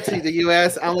Canada to the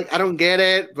US, I'm like, I don't get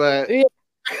it, but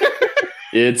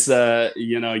it's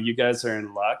you guys are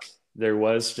in luck. There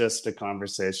was just a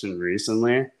conversation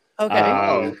recently.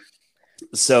 Okay.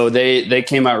 So they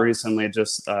came out recently,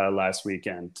 just last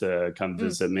weekend, to come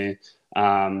visit me.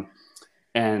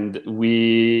 And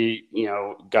we,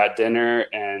 got dinner,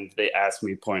 and they asked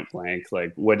me point blank,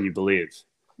 like, what do you believe?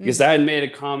 because I had made a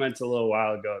comment a little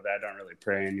while ago that I don't really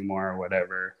pray anymore or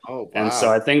whatever. Oh, wow. And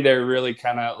so I think they're really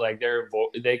kind of like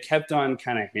they kept on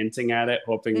kind of hinting at it,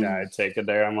 hoping that I'd take it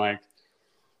there. I'm like,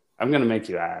 I'm gonna make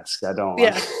you ask. I don't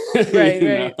want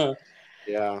right.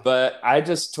 Yeah. But I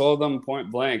just told them point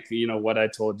blank, what I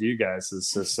told you guys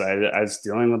is just I was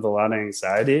dealing with a lot of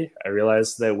anxiety. I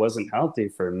realized that it wasn't healthy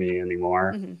for me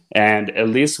anymore. And at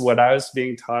least what I was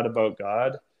being taught about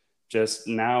God just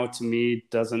now to me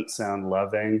doesn't sound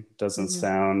loving, doesn't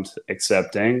sound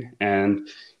accepting. And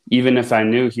even if I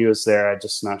knew he was there, I'm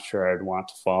just not sure I'd want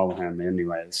to follow him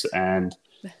anyways. And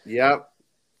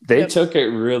they took it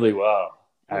really well.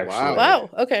 Actually. Wow.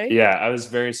 Okay. Yeah, I was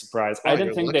very surprised. Oh, I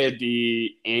didn't think they'd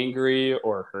be angry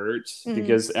or hurt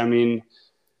because I mean,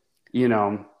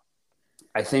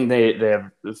 I think they have,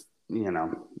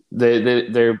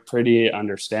 they're pretty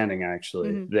understanding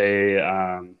actually. They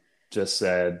just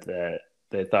said that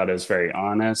they thought it was very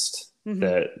honest,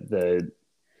 that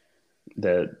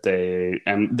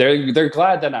they're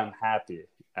glad that I'm happy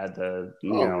at the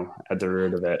at the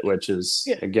root of it, which is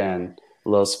again a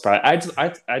little surprised.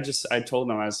 I told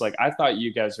them, I was like, I thought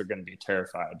you guys were going to be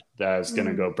terrified that I was going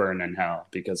to go burn in hell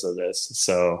because of this.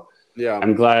 So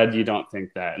I'm glad you don't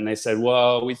think that. And they said,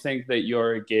 well, we think that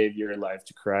you gave your life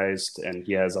to Christ and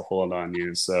he has a hold on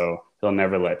you, so he'll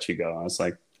never let you go. I was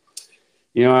like,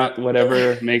 you know what,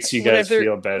 whatever makes you guys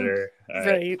feel better.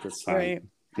 That's fine.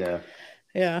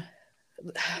 Yeah.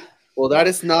 Well, that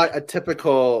is not a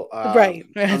typical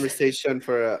conversation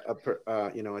for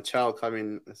a child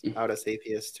coming out as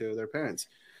atheist to their parents.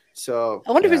 So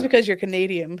I wonder if it's because you're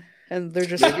Canadian and they're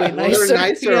just way nicer, they're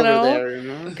nicer over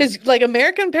there, Because like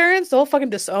American parents, they'll fucking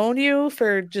disown you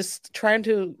for just trying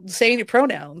to say your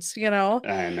pronouns. I know,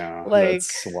 like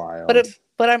that's wild.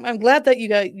 But I'm glad that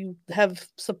you have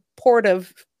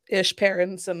supportive-ish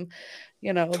parents, and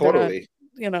totally.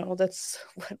 That's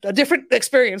a different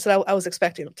experience that I was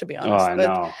expecting, to be honest. I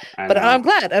know. But I'm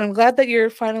glad, and I'm glad that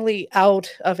you're finally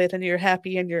out of it and you're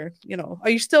happy and you're, are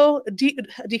you still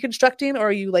deconstructing, or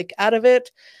are you like out of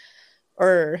it,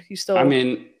 or you still? I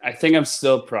mean, I think I'm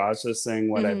still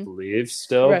processing what I believe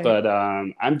still, but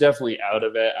I'm definitely out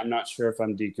of it. I'm not sure if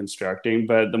I'm deconstructing,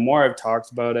 but the more I've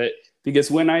talked about it, because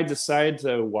when I decided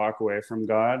to walk away from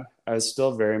God, I was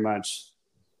still very much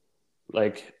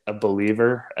like a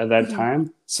believer at that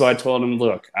time. So I told him,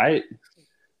 look,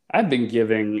 I've been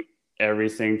giving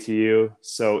everything to you.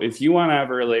 So if you want to have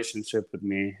a relationship with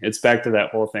me, it's back to that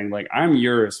whole thing. Like, I'm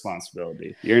your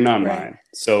responsibility. You're not mine.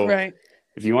 So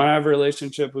if you want to have a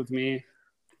relationship with me,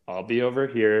 I'll be over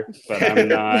here, but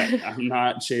I'm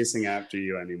not chasing after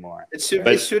you anymore. It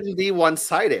shouldn't be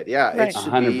one-sided. Yeah. Right.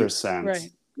 100%. Right.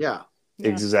 Yeah.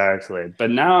 Exactly.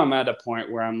 But now I'm at a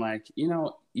point where I'm like,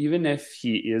 even if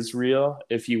he is real,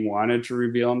 if he wanted to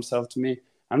reveal himself to me,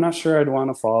 I'm not sure I'd want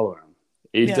to follow him.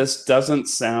 It just doesn't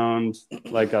sound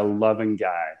like a loving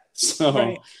guy.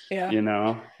 So,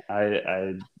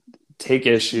 I take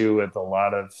issue with a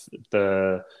lot of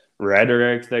the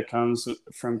rhetoric that comes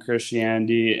from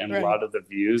Christianity and a lot of the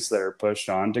views that are pushed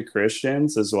onto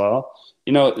Christians as well.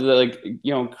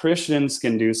 Christians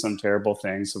can do some terrible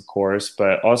things, of course,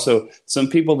 but also some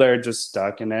people that are just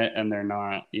stuck in it and they're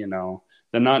not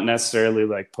necessarily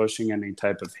like pushing any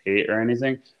type of hate or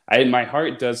anything. My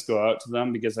heart does go out to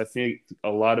them because I think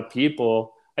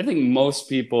most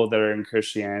people that are in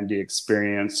Christianity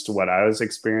experienced what I was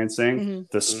experiencing,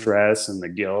 the stress and the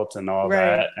guilt and all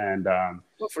that. And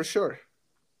well, for sure.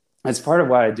 That's part of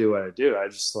why I do what I do. I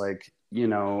just like,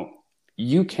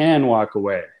 you can walk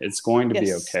away. It's going to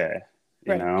be okay.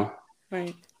 You know?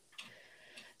 Right.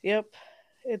 Yep.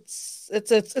 It's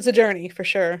a journey for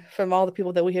sure, from all the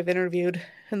people that we have interviewed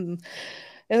in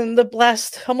the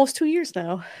last almost 2 years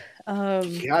now.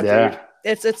 Dude.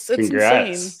 It's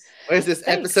insane. What is this?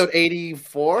 Thanks. Episode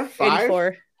 84?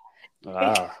 84.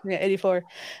 Wow. Yeah, 84.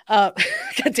 God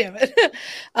damn it.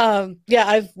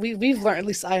 We've learned, at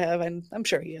least I have, and I'm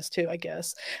sure he has too, I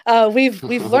guess. We've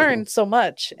learned so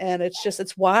much, and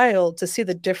it's wild to see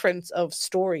the difference of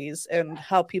stories and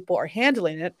how people are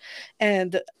handling it.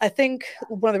 And I think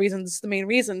one of the main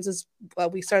reasons is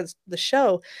we started the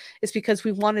show is because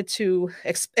we wanted to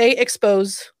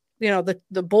expose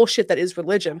the bullshit that is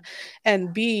religion,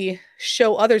 and B,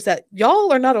 show others that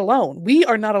y'all are not alone. We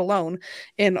are not alone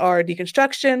in our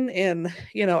deconstruction, in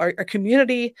our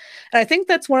community. And I think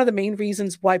that's one of the main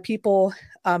reasons why people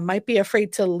might be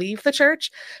afraid to leave the church,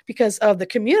 because of the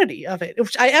community of it,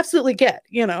 which I absolutely get,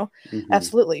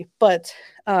 absolutely. But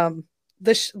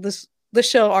this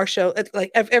show, our show, like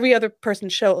every other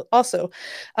person's show also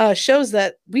shows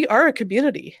that we are a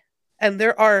community, and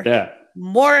there are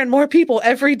more and more people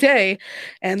every day.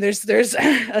 And there's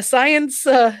a science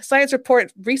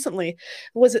report recently.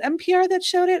 Was it NPR that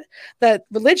showed it? That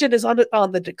religion is on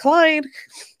the decline.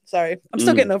 Sorry, I'm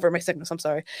still getting over my sickness. I'm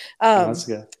sorry. That's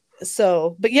good.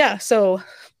 So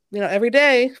every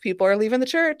day people are leaving the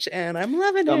church, and I'm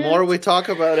loving it. The more we talk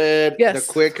about it, Yes.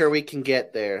 the quicker we can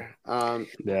get there.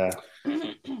 Yeah.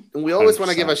 And we always want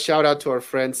to give a shout out to our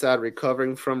friends at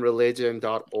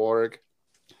recoveringfromreligion.org.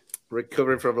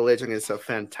 Recovering from Religion is a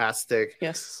fantastic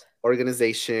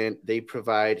organization. They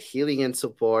provide healing and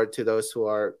support to those who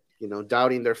are,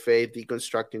 doubting their faith,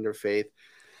 deconstructing their faith.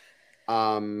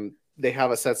 They have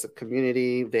a sense of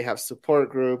community. They have support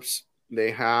groups.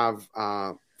 They have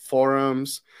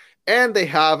forums. And they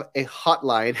have a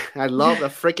hotline. I love the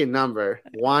freaking number,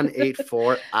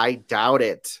 184 I doubt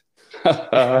it.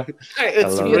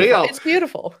 It's real. It's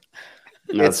beautiful.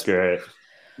 That's great.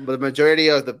 The majority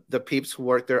of the peeps who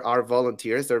work there are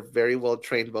volunteers. They're very well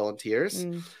trained volunteers.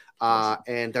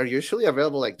 And they're usually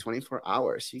available like 24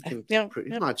 hours. You can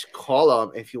pretty much call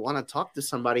them if you want to talk to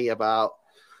somebody about,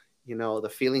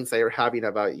 the feelings that you're having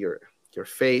about your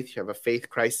faith. You have a faith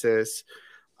crisis.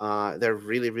 They're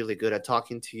really, really good at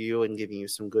talking to you and giving you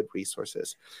some good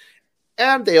resources.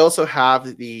 And they also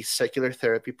have the Secular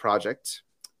Therapy Project,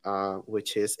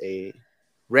 which is a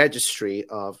registry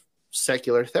of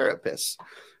secular therapists.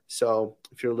 So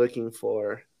if you're looking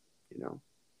for,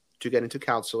 to get into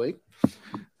counseling,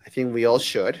 I think we all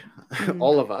should,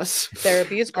 all of us.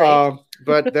 Therapy is great.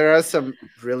 But there are some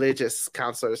religious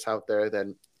counselors out there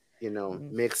that,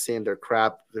 mix in the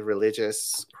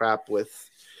religious crap with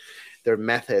their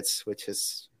methods, which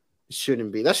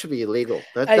should be illegal.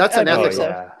 That's unethical.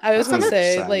 So. I was going to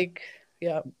say,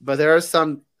 But there are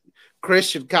some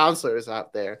Christian counselors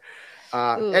out there.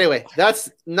 Anyway,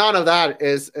 none of that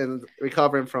is in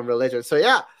Recovering from Religion. So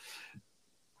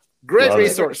great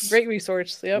resource. Great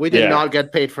resource. Yep. We did not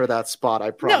get paid for that spot,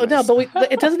 I promise. No,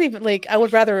 but it doesn't even I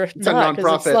would rather it's not, a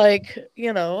nonprofit.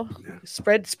 It's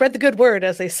spread the good word,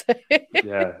 as they say.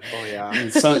 Yeah. Oh yeah.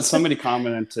 Somebody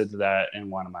commented that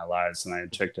in one of my lives, and I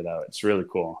checked it out. It's really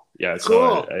cool. Yeah.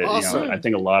 Cool. So awesome. I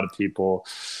think a lot of people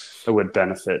would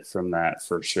benefit from that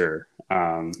for sure.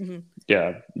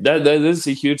 Yeah, that is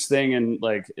a huge thing in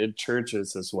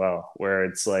churches as well, where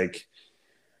it's like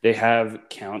they have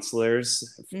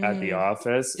counselors at the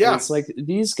office. Yeah. And it's like,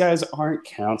 these guys aren't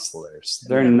counselors.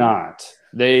 They're not.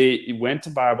 They went to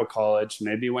Bible college,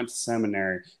 maybe went to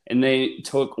seminary, and they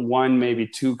took one, maybe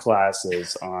two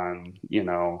classes on,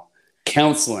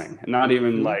 counseling, not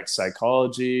even like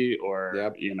psychology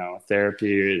or,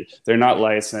 therapy. They're not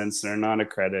licensed. They're not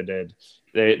accredited.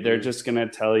 They're just going to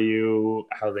tell you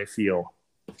how they feel.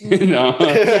 Which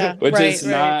is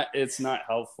not, it's not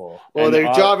helpful. Well, and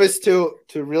their job is to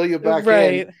reel you back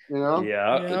in,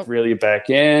 reel you back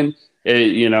in.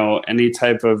 Any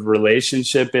type of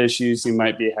relationship issues you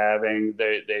might be having,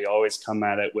 they always come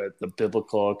at it with the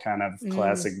biblical kind of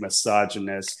classic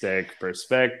misogynistic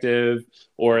perspective,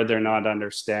 or they're not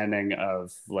understanding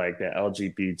of like the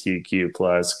LGBTQ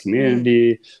plus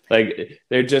community. Like,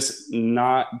 they're just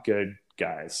not good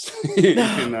guys.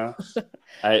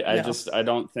 I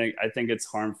think it's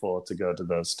harmful to go to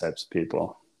those types of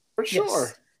people. For sure.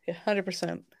 Yes.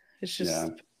 100%. It's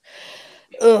just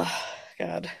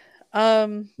God.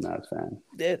 Not a fan.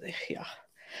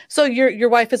 So your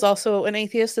wife is also an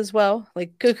atheist as well,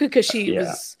 like, because she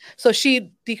was. So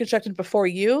she deconstructed before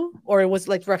you, or it was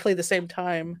like roughly the same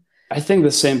time? I think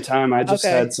the same time. I just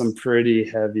had some pretty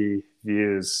heavy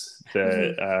views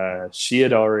that she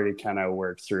had already kind of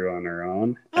worked through on her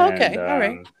own. Okay, all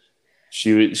right.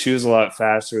 She was a lot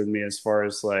faster with me as far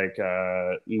as like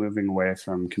moving away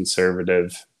from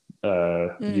conservative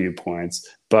viewpoints,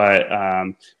 but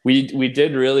we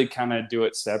did really kind of do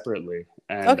it separately,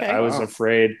 and I was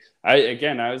afraid. I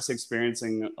was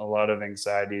experiencing a lot of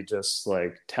anxiety just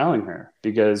like telling her,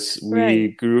 because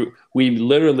we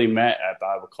literally met at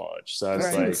Bible college, so I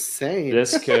was like, insane.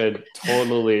 This could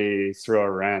totally throw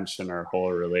a wrench in our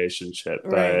whole relationship.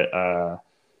 But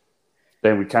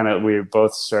then we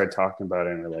both started talking about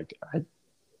it, and we're like,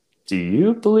 do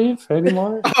you believe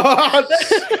anymore?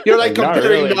 You're like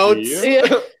comparing notes.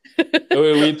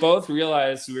 We both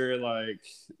realized we were like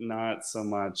not so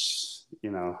much,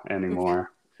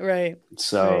 anymore. Right.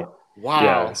 So wow,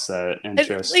 yeah, it's an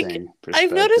interesting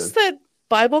perspective. I've noticed that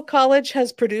Bible college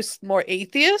has produced more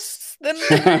atheists than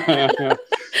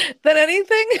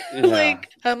anything.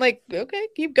 I'm like, okay,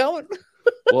 keep going.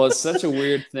 Well, it's such a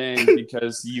weird thing,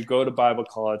 because you go to Bible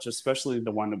college, especially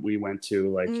the one that we went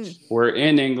to, like we're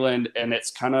in England, and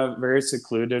it's kind of very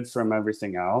secluded from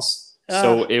everything else.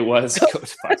 So it was go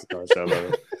to Bible college. I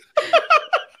love it.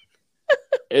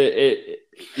 it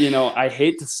I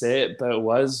hate to say it, but it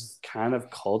was kind of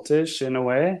cultish in a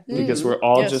way, because we're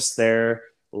all just there,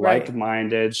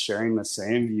 like-minded, sharing the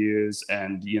same views,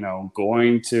 and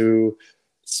going to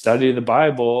study the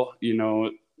Bible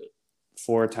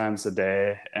 4 times a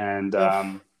day. And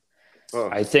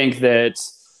I think that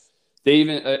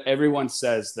everyone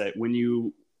says that when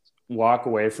you walk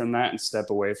away from that and step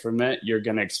away from it, you're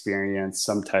going to experience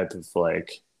some type of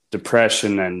like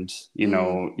depression and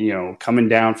coming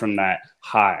down from that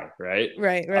high, right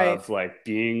of like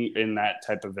being in that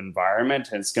type of environment,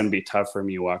 and it's going to be tough for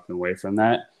me walking away from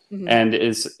that. And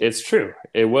it's true,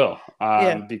 it will,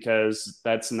 because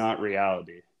that's not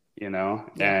reality,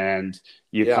 and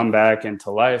you come back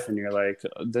into life and you're like,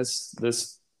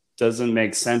 this doesn't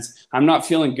make sense. I'm not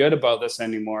feeling good about this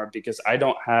anymore because I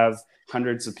don't have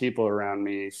hundreds of people around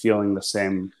me feeling the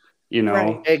same,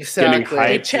 exactly. Getting hyped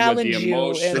they challenge with the you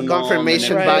emotional and the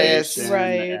confirmation bias,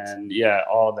 and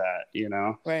all that,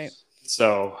 right.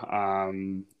 So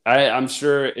I'm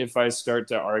sure if I start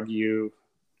to argue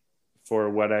for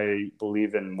what I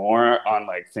believe in more on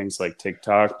like things like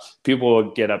TikTok, people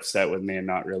will get upset with me and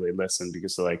not really listen,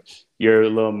 because they're like, you're a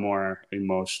little more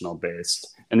emotional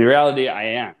based. And the reality, I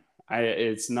am.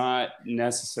 It's not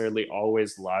necessarily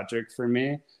always logic for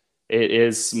me. It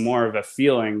is more of a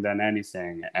feeling than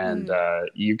anything. And if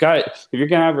you're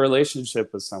gonna have a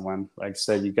relationship with someone, like I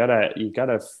said, you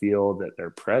gotta feel that they're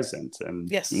present. And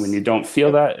when you don't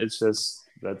feel that, it's just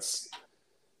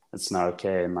it's not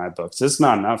okay in my books. It's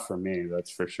not enough for me, that's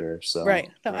for sure. So No,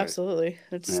 absolutely.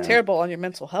 It's terrible on your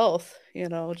mental health,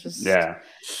 just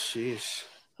sheesh.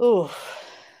 Oh,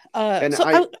 And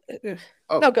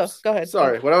no, go ahead.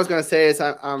 Sorry, what I was going to say is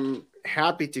I'm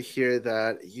happy to hear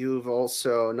that you've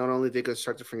also not only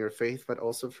deconstructed from your faith, but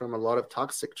also from a lot of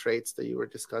toxic traits that you were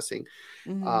discussing.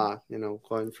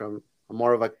 Going from a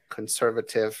more of a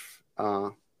conservative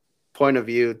point of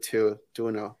view to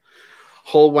doing a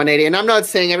whole 180. And I'm not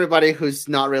saying everybody who's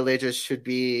not religious should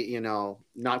be,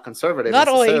 not conservative. Not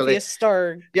all atheists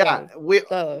are. We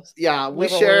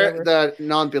share the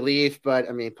non-belief, but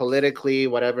I mean, politically,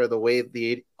 whatever, the way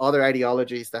the other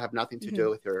ideologies that have nothing to do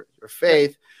with your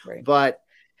faith. Right. But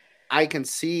I can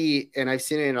see, and I've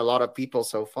seen it in a lot of people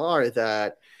so far,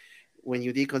 that when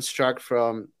you deconstruct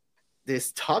from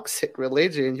this toxic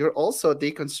religion, you're also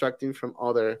deconstructing from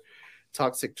other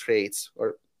toxic traits,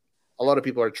 or a lot of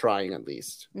people are trying, at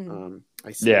least.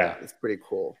 I see that. It's pretty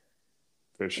cool.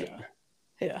 For sure.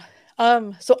 Yeah.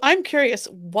 So I'm curious,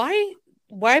 why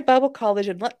Bible college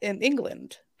in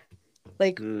England?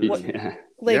 Like,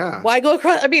 why go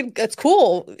across? I mean, it's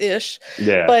cool-ish.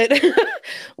 Yeah. But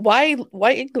why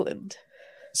England?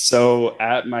 So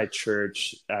at my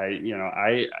church,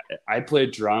 I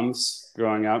played drums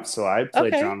growing up. So I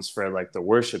played drums for like the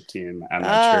worship team at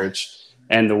my church.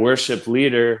 And the worship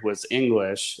leader was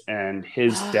English, and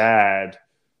his dad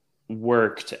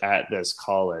worked at this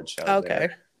college out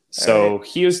there. So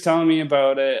he was telling me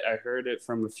about it. I heard it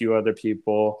from a few other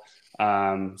people.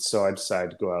 So I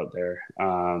decided to go out there.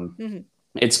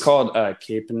 It's called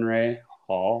Capernwray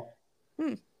Hall.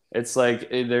 It's like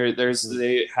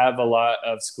they have a lot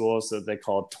of schools that they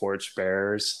call torch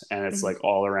bearers, and it's like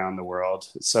all around the world.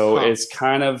 So it's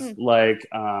kind of like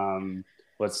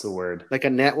what's the word? Like a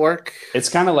network? It's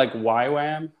kind of like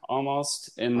YWAM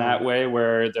almost in that way,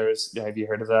 where have you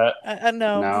heard of that?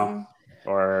 No. No?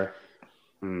 Or,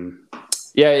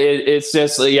 it's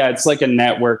just, it's like a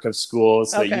network of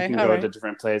schools that you can go to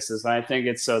different places. And I think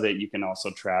it's so that you can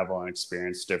also travel and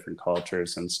experience different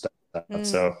cultures and stuff.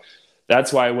 So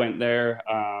that's why I went there.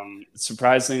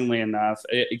 Surprisingly enough,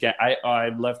 I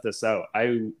left this out.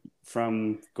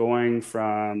 Going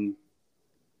from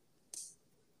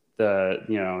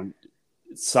the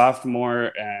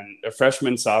sophomore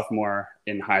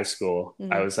in high school,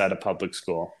 I was at a public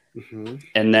school.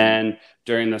 And then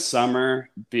during the summer,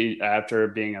 after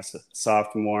being a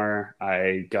sophomore,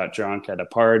 I got drunk at a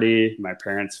party. My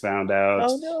parents found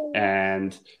out,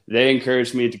 and they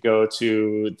encouraged me to go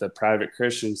to the private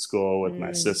Christian school with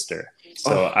my sister.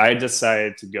 So I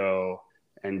decided to go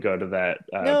to that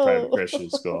private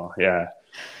Christian school.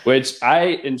 Which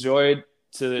I enjoyed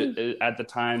at the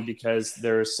time, because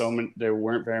there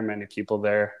weren't very many people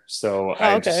there. So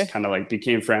I just kind of like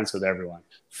became friends with everyone.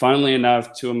 Funnily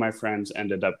enough, 2 of my friends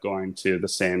ended up going to the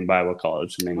same Bible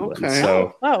college in England.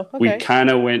 So we kind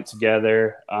of went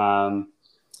together. But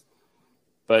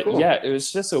it was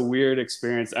just a weird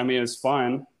experience. I mean, it was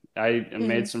fun. I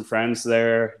made some friends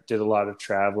there, did a lot of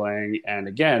traveling. And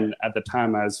again, at the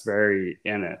time, I was very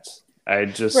in it. I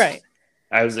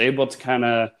was able to kind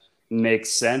of make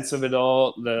sense of it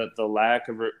all, the lack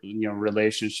of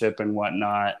relationship and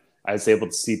whatnot. I was able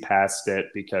to see past it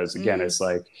because again, it's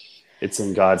like, it's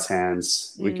in God's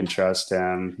hands. We can trust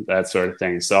him, that sort of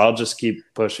thing. So I'll just keep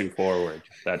pushing forward,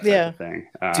 that type of thing.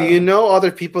 Do you know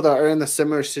other people that are in a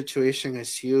similar situation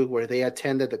as you, where they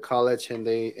attended the college and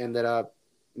they ended up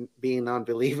being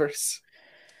non-believers?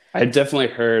 I definitely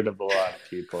heard of a lot of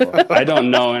people. I don't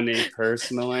know any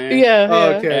personally.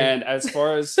 Okay. And as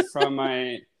far as from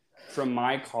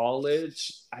my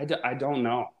college, I don't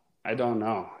know. I don't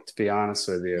know, to be honest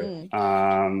with you.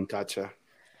 Gotcha.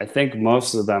 I think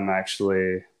most of them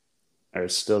actually are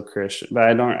still Christian, but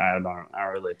I don't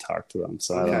really talk to them,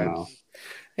 so I don't know.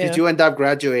 Did you end up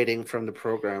graduating from the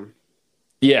program?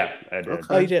 Yeah, I did.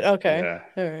 Okay. Oh, you did? Okay. Yeah.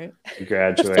 All right. I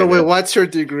graduated. So wait, what's your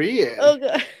degree in? Oh,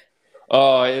 God.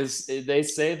 Oh, they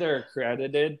say they're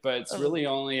accredited, but it's really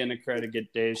only an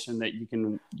accreditation that you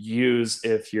can use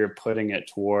if you're putting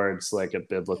it towards like a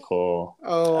biblical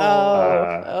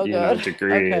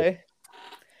degree. Okay.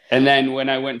 And then when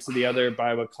I went to the other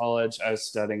Bible college, I was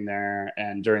studying there,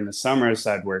 and during the summers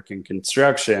I'd work in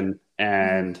construction.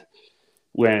 And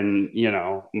when,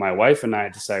 my wife and I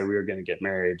decided we were going to get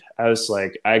married, I was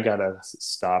like, I got to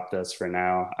stop this for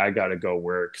now. I got to go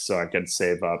work so I could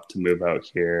save up to move out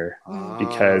here.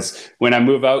 Because when I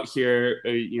move out here,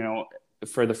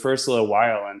 for the first little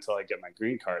while until I get my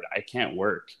green card, I can't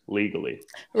work legally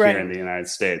here in the United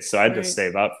States. So I had to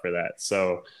save up for that.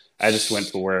 So I just went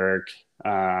to work.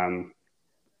 And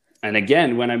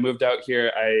again, when I moved out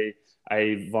here,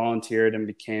 I volunteered and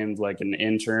became like an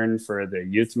intern for the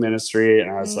youth ministry. And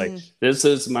I was like, this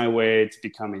is my way to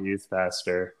become a youth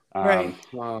pastor.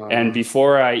 And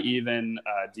before I even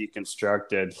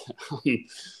deconstructed,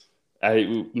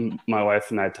 my wife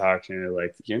and I talked, and they're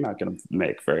like, you're not going to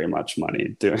make very much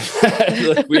money doing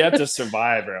that. Like, we have to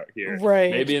survive out here.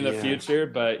 Maybe in the future,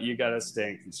 but you got to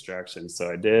stay in construction.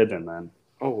 So I did. And then.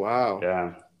 Oh, wow.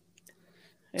 Yeah.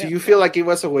 Do you feel like it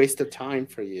was a waste of time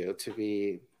for you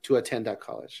to attend that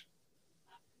college?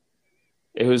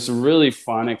 It was a really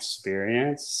fun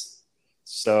experience.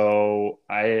 So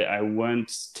I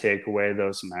wouldn't take away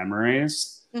those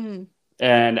memories.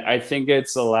 And I think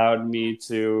it's allowed me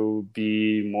to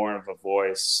be more of a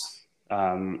voice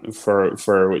for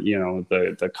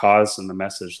the cause and the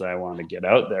message that I want to get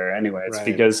out there anyways.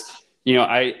 Because,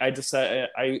 I decided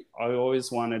I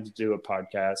always wanted to do a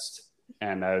podcast.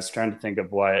 And I was trying to think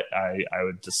of what I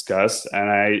would discuss.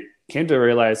 And I came to a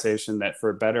realization that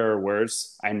for better or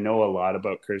worse, I know a lot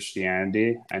about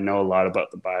Christianity. I know a lot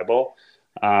about the Bible.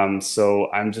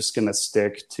 So I'm just going to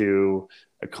stick to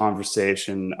a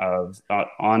conversation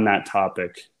on that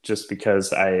topic just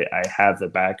because I have the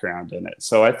background in it.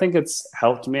 So I think it's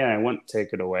helped me, and I wouldn't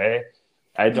take it away.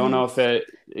 I don't know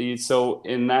if so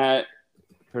in that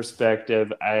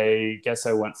perspective, I guess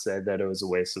I wouldn't say that it was a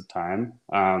waste of time.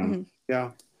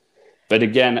 But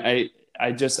again,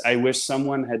 I wish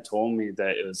someone had told me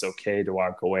that it was okay to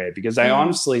walk away, because I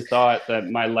honestly thought that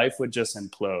my life would just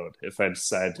implode if I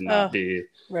decided to not be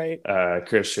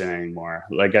Christian anymore.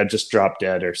 Like I'd just drop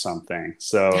dead or something.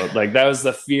 So like that was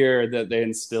the fear that they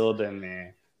instilled in me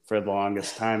for the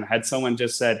longest time. Had someone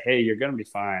just said, hey, you're going to be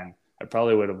fine, I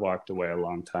probably would have walked away a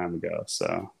long time ago.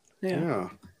 So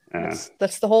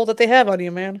That's the hold that they have on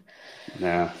you, man.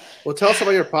 Yeah. Well, tell us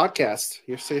about your podcast.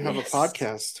 You say you have a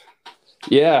podcast.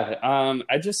 Yeah.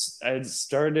 I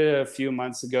started a few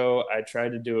months ago. I tried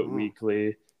to do it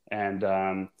weekly, and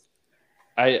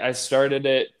I started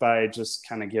it by just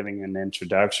kind of giving an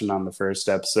introduction on the first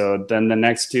episode. Then the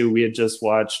next two,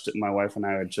 my wife and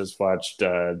I had just watched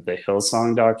the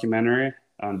Hillsong documentary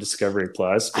on Discovery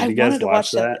Plus. Did you guys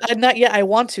watch that? Not yet. I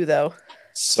want to, though.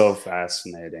 So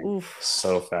fascinating.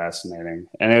 So fascinating.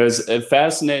 And it was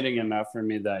fascinating enough for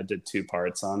me that I did 2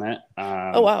 parts on it.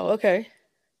 Oh, wow. Okay.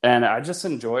 And I just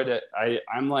enjoyed it. I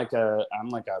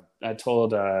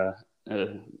told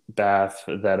Baph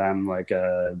that I'm like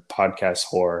a podcast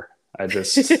whore. I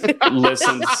just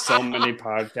listen to so many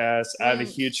podcasts. I have a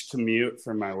huge commute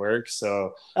for my work,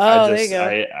 so I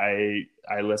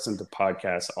listen to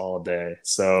podcasts all day.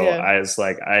 So I was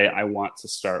like, I want to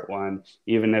start one,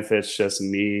 even if it's just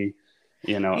me,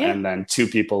 and then 2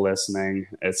 people listening.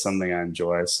 It's something I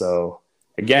enjoy. So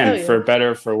again, for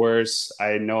better or for worse,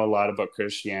 I know a lot about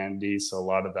Christianity. So a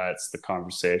lot of that's the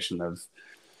conversation of,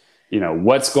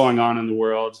 what's going on in the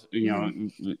world.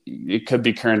 It could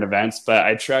be current events, but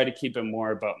I try to keep it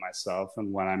more about myself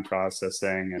and what I'm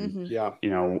processing and,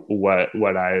 what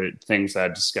things I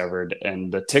discovered. And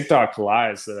the TikTok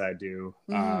lives that I do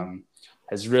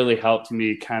has really helped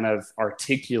me kind of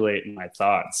articulate my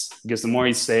thoughts, because the more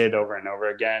you say it over and over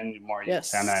again, the more you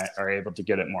kind of are able to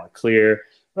get it more clear.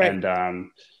 And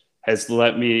has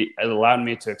allowed me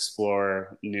to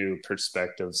explore new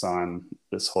perspectives on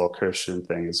this whole Christian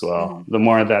thing as well. Mm-hmm. The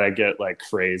more that I get like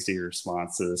crazy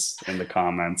responses in the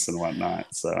comments and whatnot.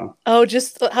 So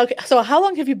how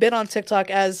long have you been on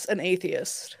TikTok as an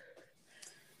atheist?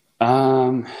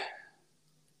 That's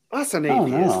an I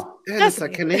don't atheist. know. And it's a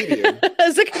Canadian.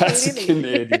 As a That's a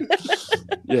Canadian.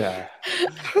 Yeah.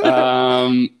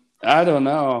 I don't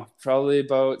know. Probably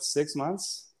about 6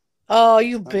 months. Oh,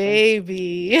 you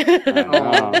baby. I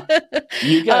know.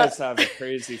 You guys have a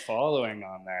crazy following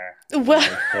on there. Well,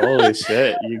 Like, holy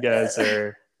shit. You guys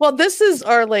are. well, this is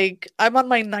our I'm on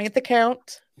my 9th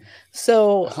account.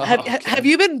 So have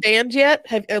you been banned yet?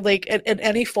 Have like in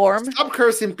any form? Stop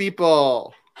cursing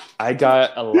people. I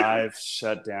got a live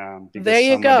shutdown. Because there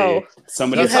you go.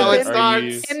 Somebody That's said, how it "Are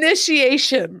you?" starts.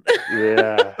 Initiation.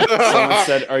 Yeah. Someone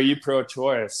said, "Are you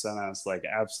pro-choice?" And I was like,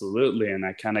 "Absolutely." And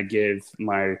I kind of gave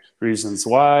my reasons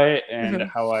why and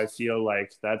how I feel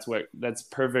like that's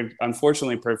perfect.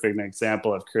 Unfortunately, perfect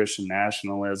example of Christian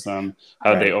nationalism.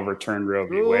 How they overturned Roe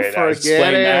v. Wade. I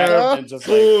explained that, and just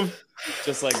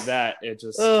like that, it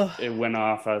went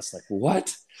off. I was like,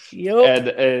 "What?" Yep. And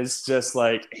it's just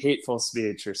like hateful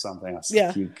speech or something. I was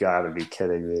like, you gotta be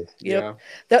kidding me. Yep.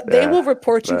 They will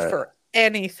report you for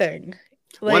anything.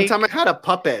 One time I had a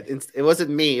puppet. It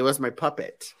wasn't me. It was my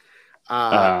puppet.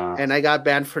 And I got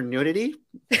banned for nudity.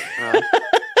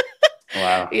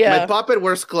 Wow. Yeah. My puppet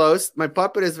wears clothes. My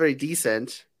puppet is very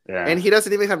decent. Yeah. And he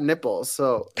doesn't even have nipples.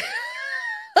 So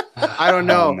I don't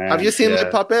know. Oh, have you seen my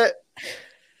puppet?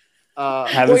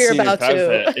 Haven't seen your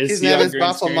puppet. His name is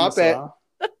Baph Muppet.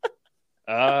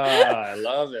 I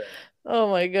love it. Oh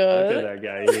my god. Look at that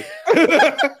guy.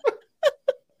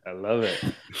 I love it.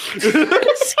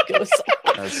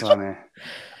 That's funny.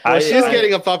 Well, she's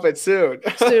getting a puppet soon.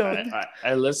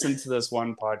 I listened to this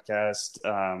one podcast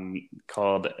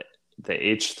called the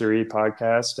H3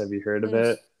 podcast. Have you heard of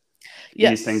it?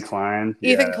 Yes. Ethan Klein.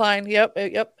 Ethan Klein. Yep.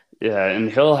 Yeah,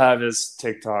 and he'll have his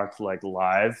TikTok like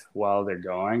live while they're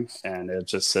going, and it'll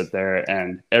just sit there.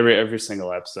 And every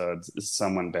single episode,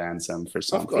 someone bans him for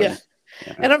something. Yeah.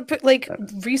 And I'm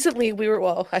recently we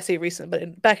were I say recent,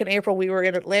 but back in April we were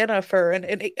in Atlanta for an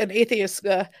atheist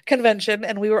convention,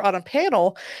 and we were on a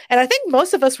panel, and I think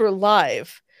most of us were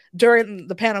live during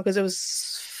the panel because it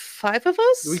was 5 of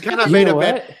us. We kind of made a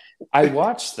bet. I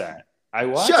watched that.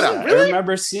 Shut up! Really? I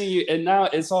remember seeing you, and now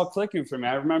it's all clicking for me.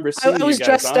 I remember seeing I was you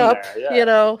guys dressed on up,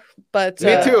 there. but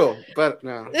me too. But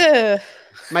no,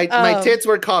 my tits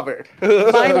were covered.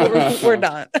 Mine were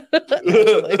not. But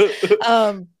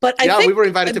I think we were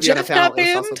invited to be Jeff on a panel. got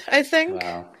banned. I think,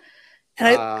 wow. and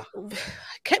I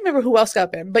can't remember who else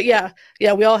got banned. But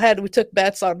we took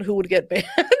bets on who would get banned.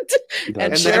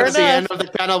 And sure then at the end of the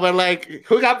panel, we're like,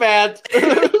 "Who got banned?"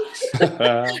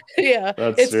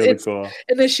 That's really cool.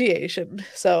 Initiation.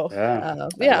 So I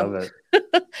love it.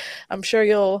 I'm sure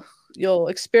you'll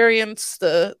experience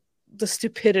the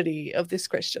stupidity of these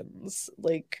Christians.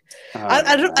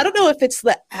 I don't know if it's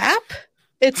the app.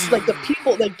 It's like the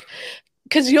people,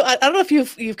 because I don't know if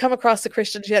you've come across the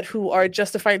Christians yet who are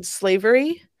justifying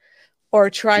slavery or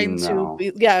trying to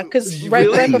be because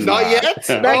right before, not yet.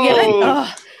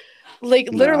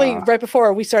 Literally right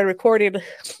before we started recording,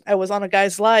 I was on a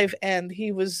guy's live and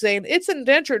he was saying it's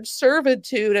indentured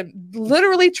servitude and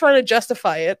literally trying to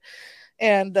justify it.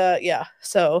 And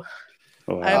so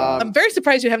I'm very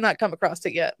surprised you have not come across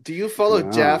it yet. Do you follow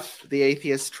Jeff, the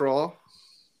atheist troll?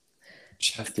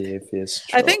 Jeff, the atheist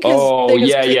troll. I think his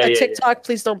thing is TikTok,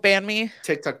 please don't ban me.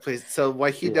 TikTok, please. So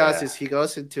what he does is he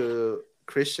goes into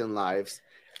Christian lives,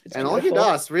 and all he beautiful.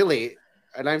 does really,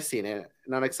 and I've seen it,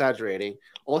 not exaggerating,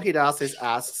 all he does is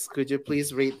asks, "Could you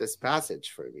please read this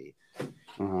passage for me?"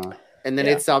 And then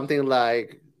it's something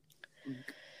like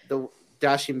the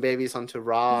dashing babies onto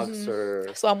rocks or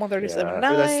Psalm 137,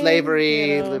 or the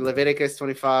slavery, Leviticus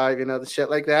 25, the shit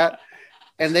like that.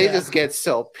 And they just get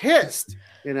so pissed,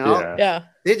 They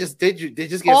just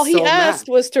get all so he asked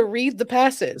mad. was to read the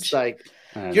passage. It's like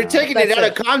you're taking it out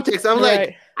of context. I'm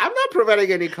like, I'm not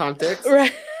providing any context.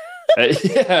 Right.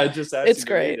 Just ask it's you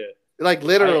great. To read it. Like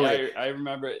literally. I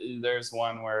remember there's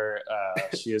one where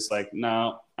she is like,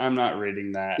 "No, I'm not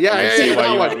reading that." Yeah, I see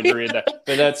why you want me to read that,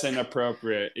 but that's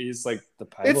inappropriate. He's like, "The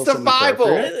Bible's It's the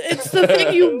Bible. It's the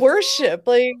thing you worship."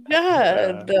 Like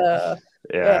God.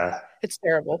 It's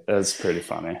terrible. That's pretty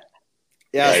funny.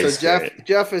 Yeah, so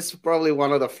Jeff is probably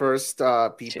one of the first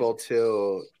people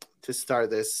to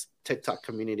start this TikTok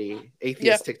community,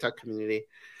 atheist TikTok community.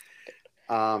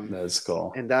 That's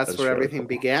cool. And that's where everything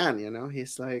began,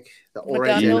 He's like the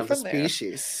origin of the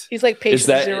species. He's like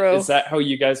patient zero. Is that how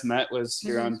you guys met? Was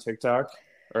here on TikTok?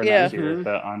 Or not here,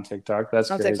 but on TikTok? That's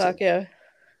on crazy. TikTok,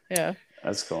 Yeah.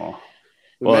 That's cool.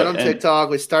 We met on TikTok.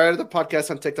 We started the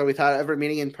podcast on TikTok without ever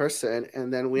meeting in person,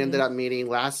 and then we ended up meeting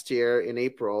last year in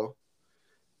April,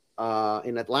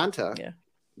 in Atlanta. Yeah.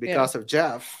 Because of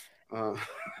Jeff.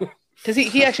 Because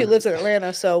he actually lives in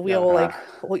Atlanta, so we all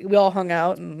we all hung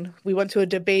out and we went to a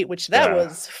debate, which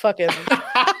was fucking.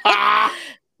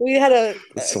 We had a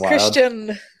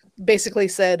Christian basically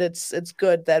said it's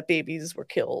good that babies were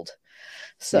killed.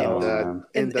 So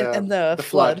in the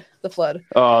flood.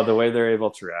 Oh, the way they're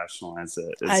able to rationalize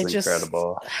it is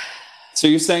incredible. So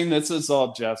you're saying this is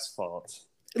all Jeff's fault?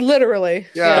 Literally.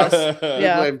 Yes.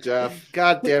 Yeah. Blame Jeff.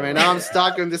 God damn it. Now I'm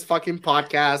stuck on this fucking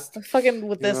podcast. I'm fucking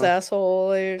with this asshole.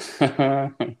 Like,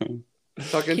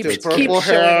 talking to purple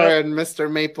hair and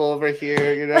Mr. Maple over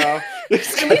here, you know. At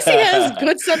least he has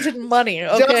good sense and money.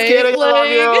 Okay. Just kidding, I love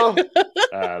you.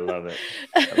 I love it.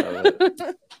 I love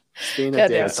it.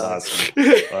 That's awesome.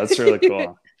 Well, that's really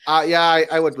cool.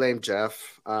 I would blame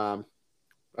Jeff. At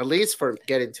least for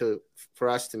for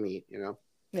us to meet, you know.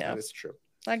 Yeah. That is true.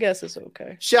 I guess it's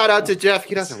okay. Shout out to Jeff.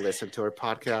 He doesn't listen to our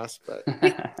podcast, but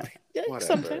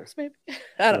sometimes maybe.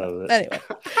 I don't know. Anyway.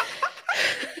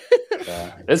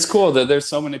 It's cool that there's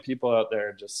so many people out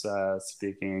there just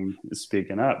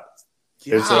speaking up.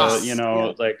 There's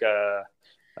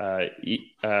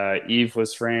Eve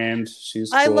was framed. She's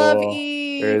cool. I love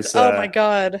Eve. There's, my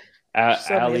god.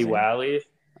 Ali Wally.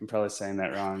 I'm probably saying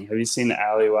that wrong. Have you seen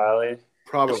Ali Wally?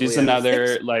 Probably. She's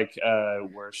another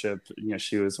worship. You know,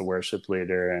 she was a worship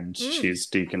leader, and she's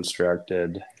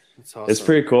deconstructed. That's awesome. It's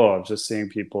pretty cool just seeing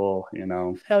people, you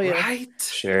know. Hell yeah! Right?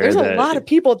 Share. There's a lot of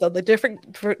people though, the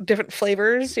different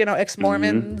flavors. You know,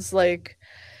 ex-Mormons, like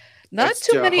not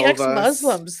too many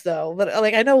ex-Muslims though. But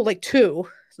like I know like 2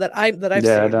 that I've seen.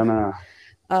 Yeah, I don't know.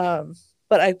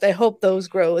 But I hope those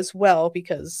grow as well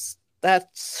because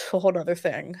that's a whole other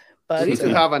thing. But we need to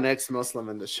have an ex-Muslim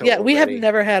in the show. Yeah, we have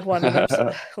never had one. I'm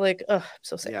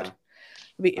so sad. Yeah. I'd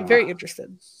be very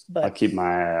interested. But I'll keep my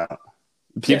eye out.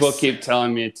 People keep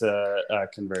telling me to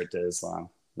convert to Islam.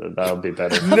 That'll be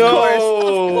better.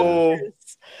 No.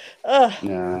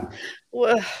 Yeah.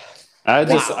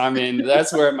 I mean,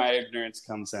 that's where my ignorance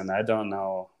comes in. I don't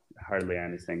know hardly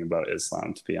anything about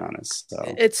Islam, to be honest. So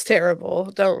it's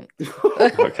terrible. Don't.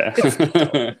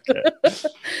 Okay.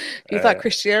 You thought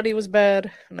Christianity was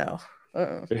bad? No.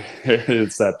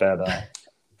 It's that bad.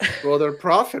 Well, their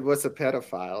prophet was a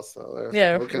pedophile, so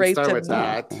we can start with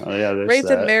that. Oh, yeah, raped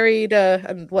and married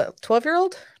and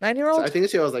 12-year-old, 9-year-old. I think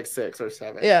she was like 6 or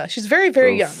 7. Yeah, she's very,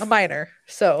 very young, a minor.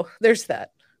 So there's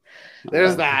that.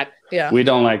 There's that. Yeah, we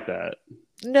don't like that.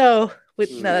 No,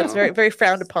 that's very, very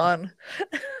frowned upon.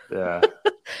 Yeah.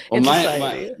 Well,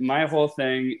 my whole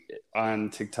thing on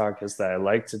TikTok is that I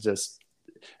like to just,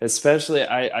 especially,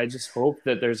 I just hope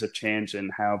that there's a change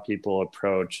in how people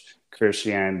approach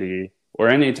Christianity or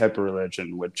any type of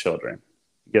religion with children.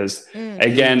 Because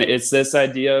again, it's this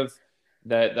idea of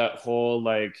that whole,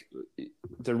 like,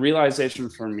 the realization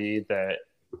for me that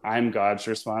I'm God's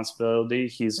responsibility,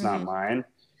 he's not mine.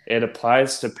 It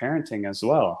applies to parenting as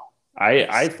well.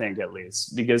 I think, at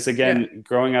least, because again,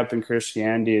 growing up in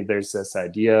Christianity, there's this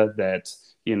idea that,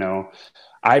 you know,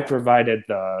 I provided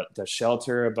the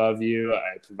shelter above you.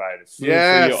 I provided food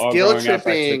for you all growing up.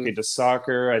 I took you to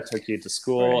soccer. I took you to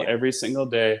school every single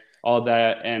day, all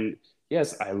that. And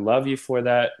yes, I love you for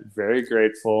that. Very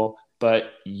grateful.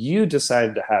 But you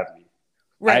decided to have me.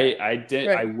 Right.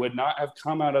 I would not have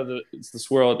come out of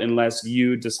this world unless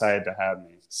you decided to have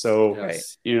me. So,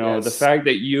 you know, the fact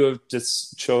that you have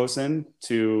just chosen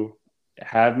to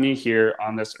have me here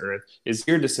on this earth is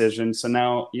your decision. So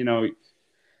now, you know,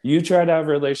 you try to have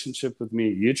a relationship with me.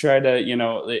 You try to, you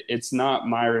know, it's not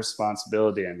my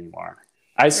responsibility anymore.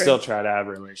 I still try to have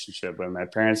a relationship with my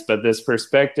parents, but this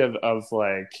perspective of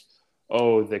like,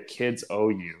 oh, the kids owe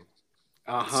you.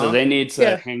 So they need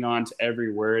to hang on to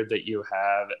every word that you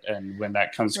have. And when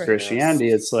that comes to Christianity,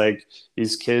 it's like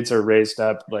these kids are raised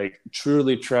up like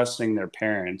truly trusting their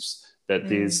parents that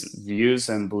these views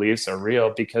and beliefs are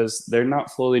real because they're not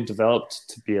fully developed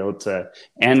to be able to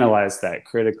analyze that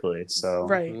critically. So,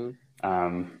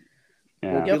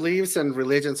 beliefs and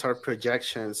religions are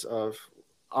projections of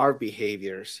our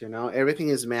behaviors. You know, everything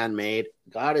is man-made.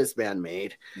 God is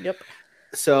man-made. Yep.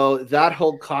 So that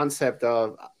whole concept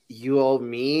of you owe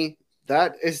me,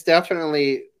 that is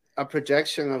definitely a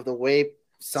projection of the way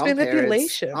some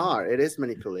parents are. It is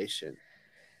manipulation.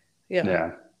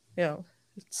 Yeah.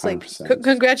 It's 100%. Like,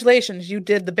 congratulations, you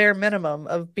did the bare minimum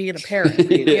of being a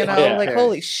parent. You know, like,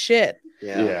 holy shit.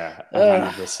 Yeah,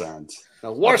 100%.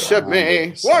 Now worship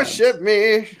me. Worship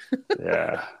me.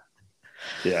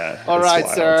 Yeah. All right,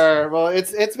 wild. Sir. Well,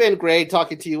 it's been great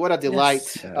talking to you. What a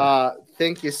delight.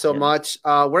 Thank you so much.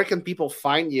 Where can people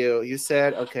find you? You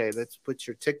said, okay, let's put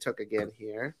your TikTok again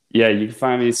here. Yeah, you can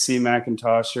find me C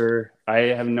McIntosher. I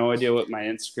have no idea what my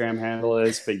Instagram handle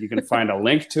is, but you can find a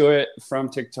link to it from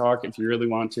TikTok if you really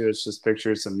want to. It's just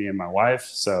pictures of me and my wife.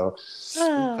 So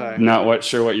not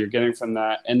sure what you're getting from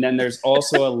that. And then there's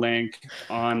also a link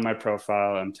on my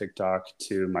profile on TikTok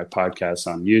to my podcast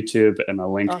on YouTube and a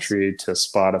link tree to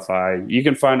Spotify. You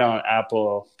can find it on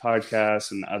Apple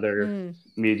Podcasts and other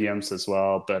mediums as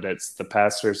well, but it's the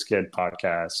Pastor's Kid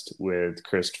podcast with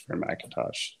Christopher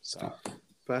McIntosh. So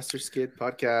Pastor's Kid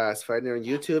podcast, find it on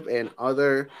YouTube and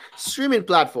other streaming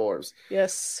platforms.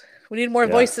 Yes, we need more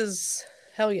voices.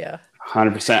 Hell yeah.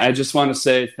 100%. I just want to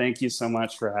say thank you so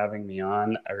much for having me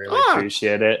on. I really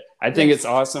appreciate it. I think it's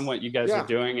awesome what you guys are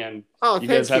doing, and you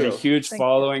guys have a huge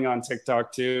following on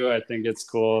TikTok too. I think it's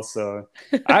cool. So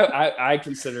I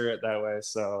consider it that way.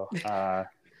 So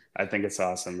I think it's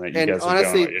awesome that you guys are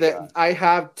doing what you're doing. I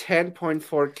have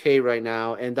 10.4K right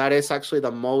now, and that is actually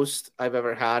the most I've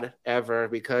ever had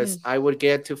because I would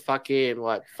get to fucking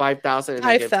 5,000.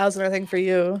 5,000, I think, for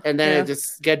you. And then it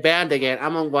just get banned again.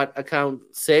 I'm on account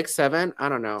 6, 7? I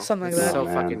don't know. Something like that. So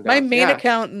fucking dumb. My main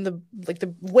account in the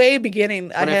way beginning,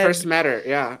 when I first met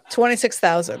her,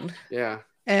 26,000. Yeah.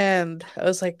 And I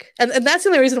was like, and that's the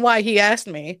only reason why he asked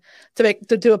me to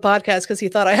do a podcast, because he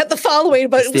thought I had the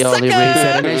following. But it's the only reason.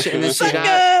 And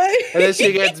then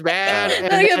she gets banned.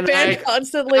 And I get banned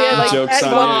constantly. At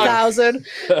 1,000.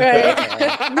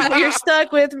 Right. Now you're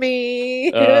stuck with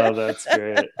me. Oh, that's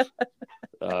great.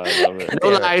 I love it. No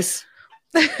lies.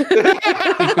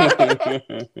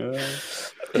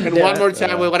 And one more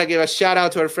time, we want to give a shout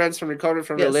out to our friends from Recovery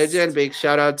from Religion. Big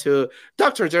shout out to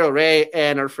Dr. Gerald Ray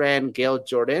and our friend Gail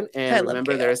Jordan. And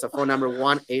remember, there is a phone number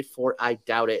 184 I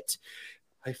doubt it.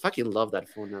 I fucking love that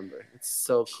phone number. It's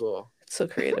so cool. It's so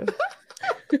creative.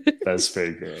 That's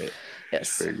very great.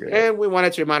 Yes. Very great. And we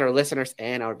wanted to remind our listeners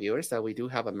and our viewers that we do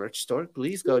have a merch store.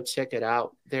 Please go check it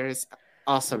out. There is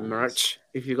awesome merch.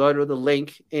 If you go to the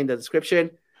link in the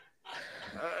description.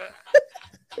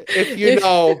 If you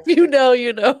know,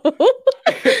 you know.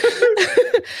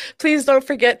 Please don't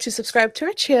forget to subscribe to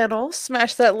our channel,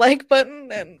 smash that like button,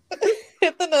 and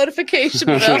hit the notification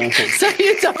bell so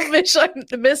you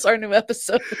don't miss our new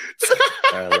episodes.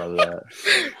 I love that.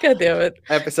 God damn it.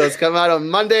 Episodes come out on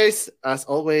Mondays, as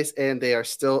always, and they are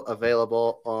still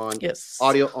available on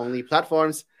audio-only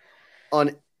platforms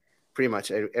on pretty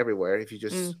much everywhere. If you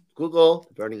just Google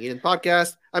the Burning Eden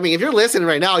podcast. I mean, if you're listening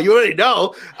right now, you already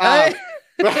know.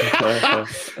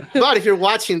 But if you're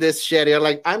watching this shit, you're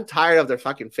like, I'm tired of their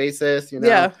fucking faces, you know?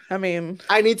 Yeah, I mean,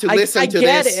 I need to listen to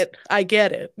this. I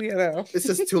get it, you know. This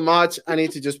is too much. I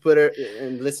need to just put it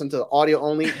and listen to the audio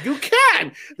only. You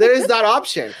can. There is that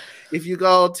option. If you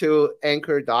go to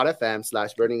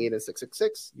anchor.fm/Burning Eden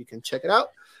 666, you can check it out.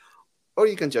 Or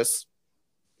you can just,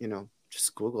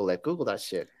 just Google it. Google that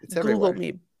shit. It's everywhere. Google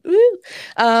me.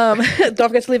 Don't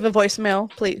forget to leave a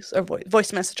voicemail, please, or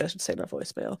voice message, I should say, not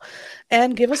voicemail,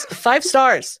 and give us 5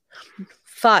 stars.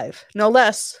 5, no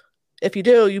less. If you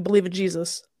do, you believe in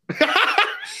Jesus.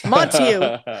 Monty. I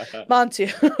love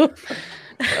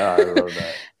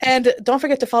that. And don't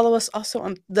forget to follow us also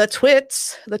on the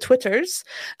Twitters,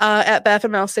 at Baph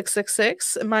and Mel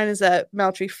 666. Mine is at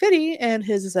Maltree50, and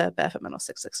his is at Baph and Mel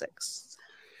 666.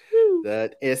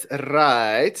 That is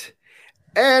right.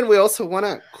 And we also want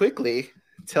to quickly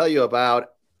tell you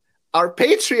about our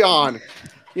Patreon.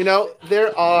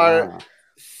 There are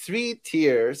 3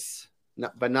 tiers,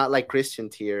 but not like Christian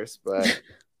tiers, but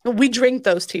we drink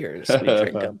those tiers. We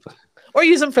drink them. Or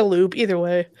use them for lube, either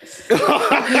way.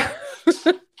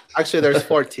 Actually, there's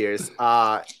 4 tiers.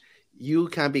 You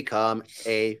can become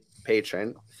a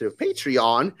patron through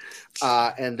Patreon.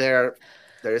 And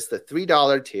there's the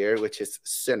 $3 tier, which is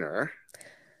Sinner.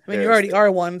 I mean, you already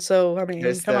are one, so I mean,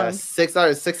 there's come on.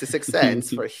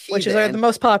 $6.66 for Heathen. Which is the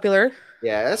most popular.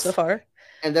 Yes. So far.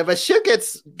 And then, but shit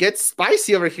gets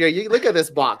spicy over here. You look at this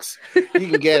box. You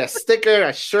can get a sticker,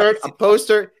 a shirt, a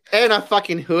poster, and a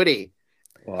fucking hoodie.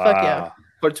 Wow. Fuck yeah.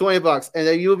 For $20. And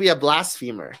then you'll be a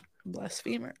blasphemer.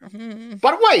 Mm-hmm.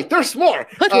 But wait, there's more.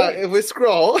 If we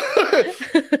scroll,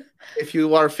 if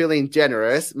you are feeling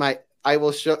generous, I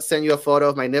will send you a photo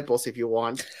of my nipples if you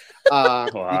want. Wow.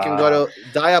 You can go to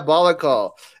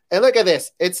Diabolical. And look at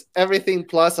this. It's everything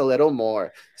plus a little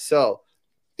more. So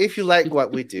if you like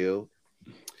what we do,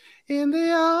 in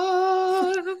the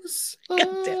arms of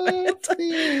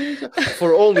the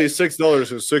for only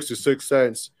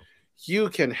 $6.66, you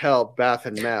can help Baph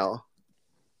and Mel.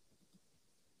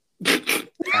 I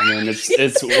mean,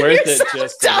 it's worth it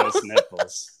just for those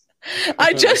nipples.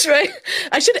 I just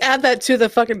I should add that to the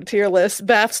fucking tier list.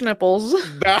 Baph's nipples.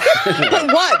 But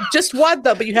what? Just one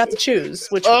though. But you have to choose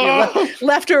which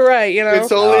left or right. You know,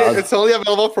 it's only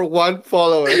available for one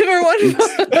follower. For one.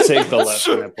 Take the left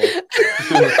nipple.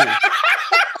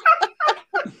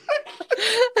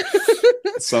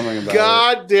 Something about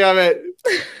God damn it.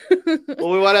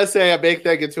 Well, we want to say a big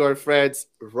thank you to our friends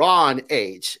Ron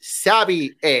H,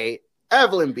 Sabi A,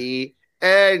 Evelyn B,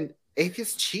 and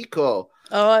Atheist Chico.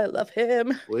 Oh, I love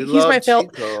him.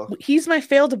 Chico. He's my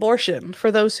failed abortion.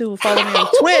 For those who follow me on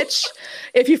Twitch,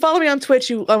 if you follow me on Twitch,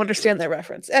 you understand that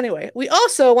reference. Anyway, we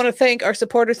also want to thank our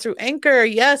supporters through Anchor.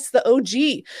 Yes, the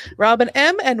OG, Robin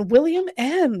M and William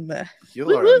M. You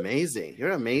are amazing.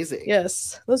 You're amazing.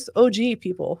 Yes, those OG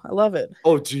people. I love it.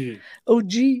 OG. I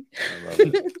love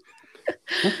it.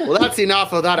 Well, that's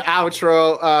enough of that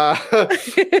outro.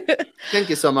 Thank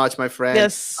you so much, my friend.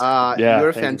 Yes.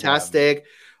 You're fantastic.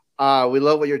 We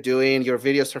love what you're doing. Your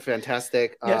videos are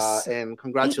fantastic. Yes. And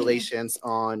congratulations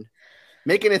on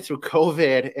making it through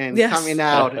COVID and Yes. coming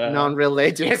out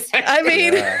non-religious. I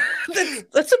mean,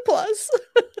 that's a plus.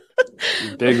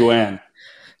 Big win.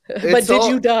 But did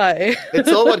you die? It's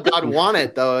all what God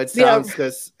wanted, though. It sounds,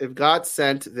 because if God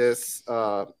sent this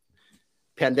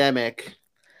pandemic,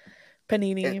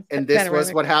 Panini, and this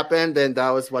was what happened, then that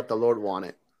was what the Lord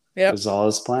wanted. It was all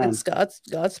his plan. It's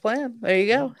God's plan. There you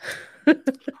go.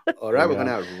 All right, we're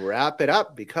gonna wrap it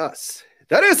up because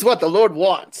that is what the Lord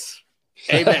wants.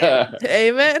 Amen.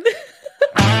 Amen.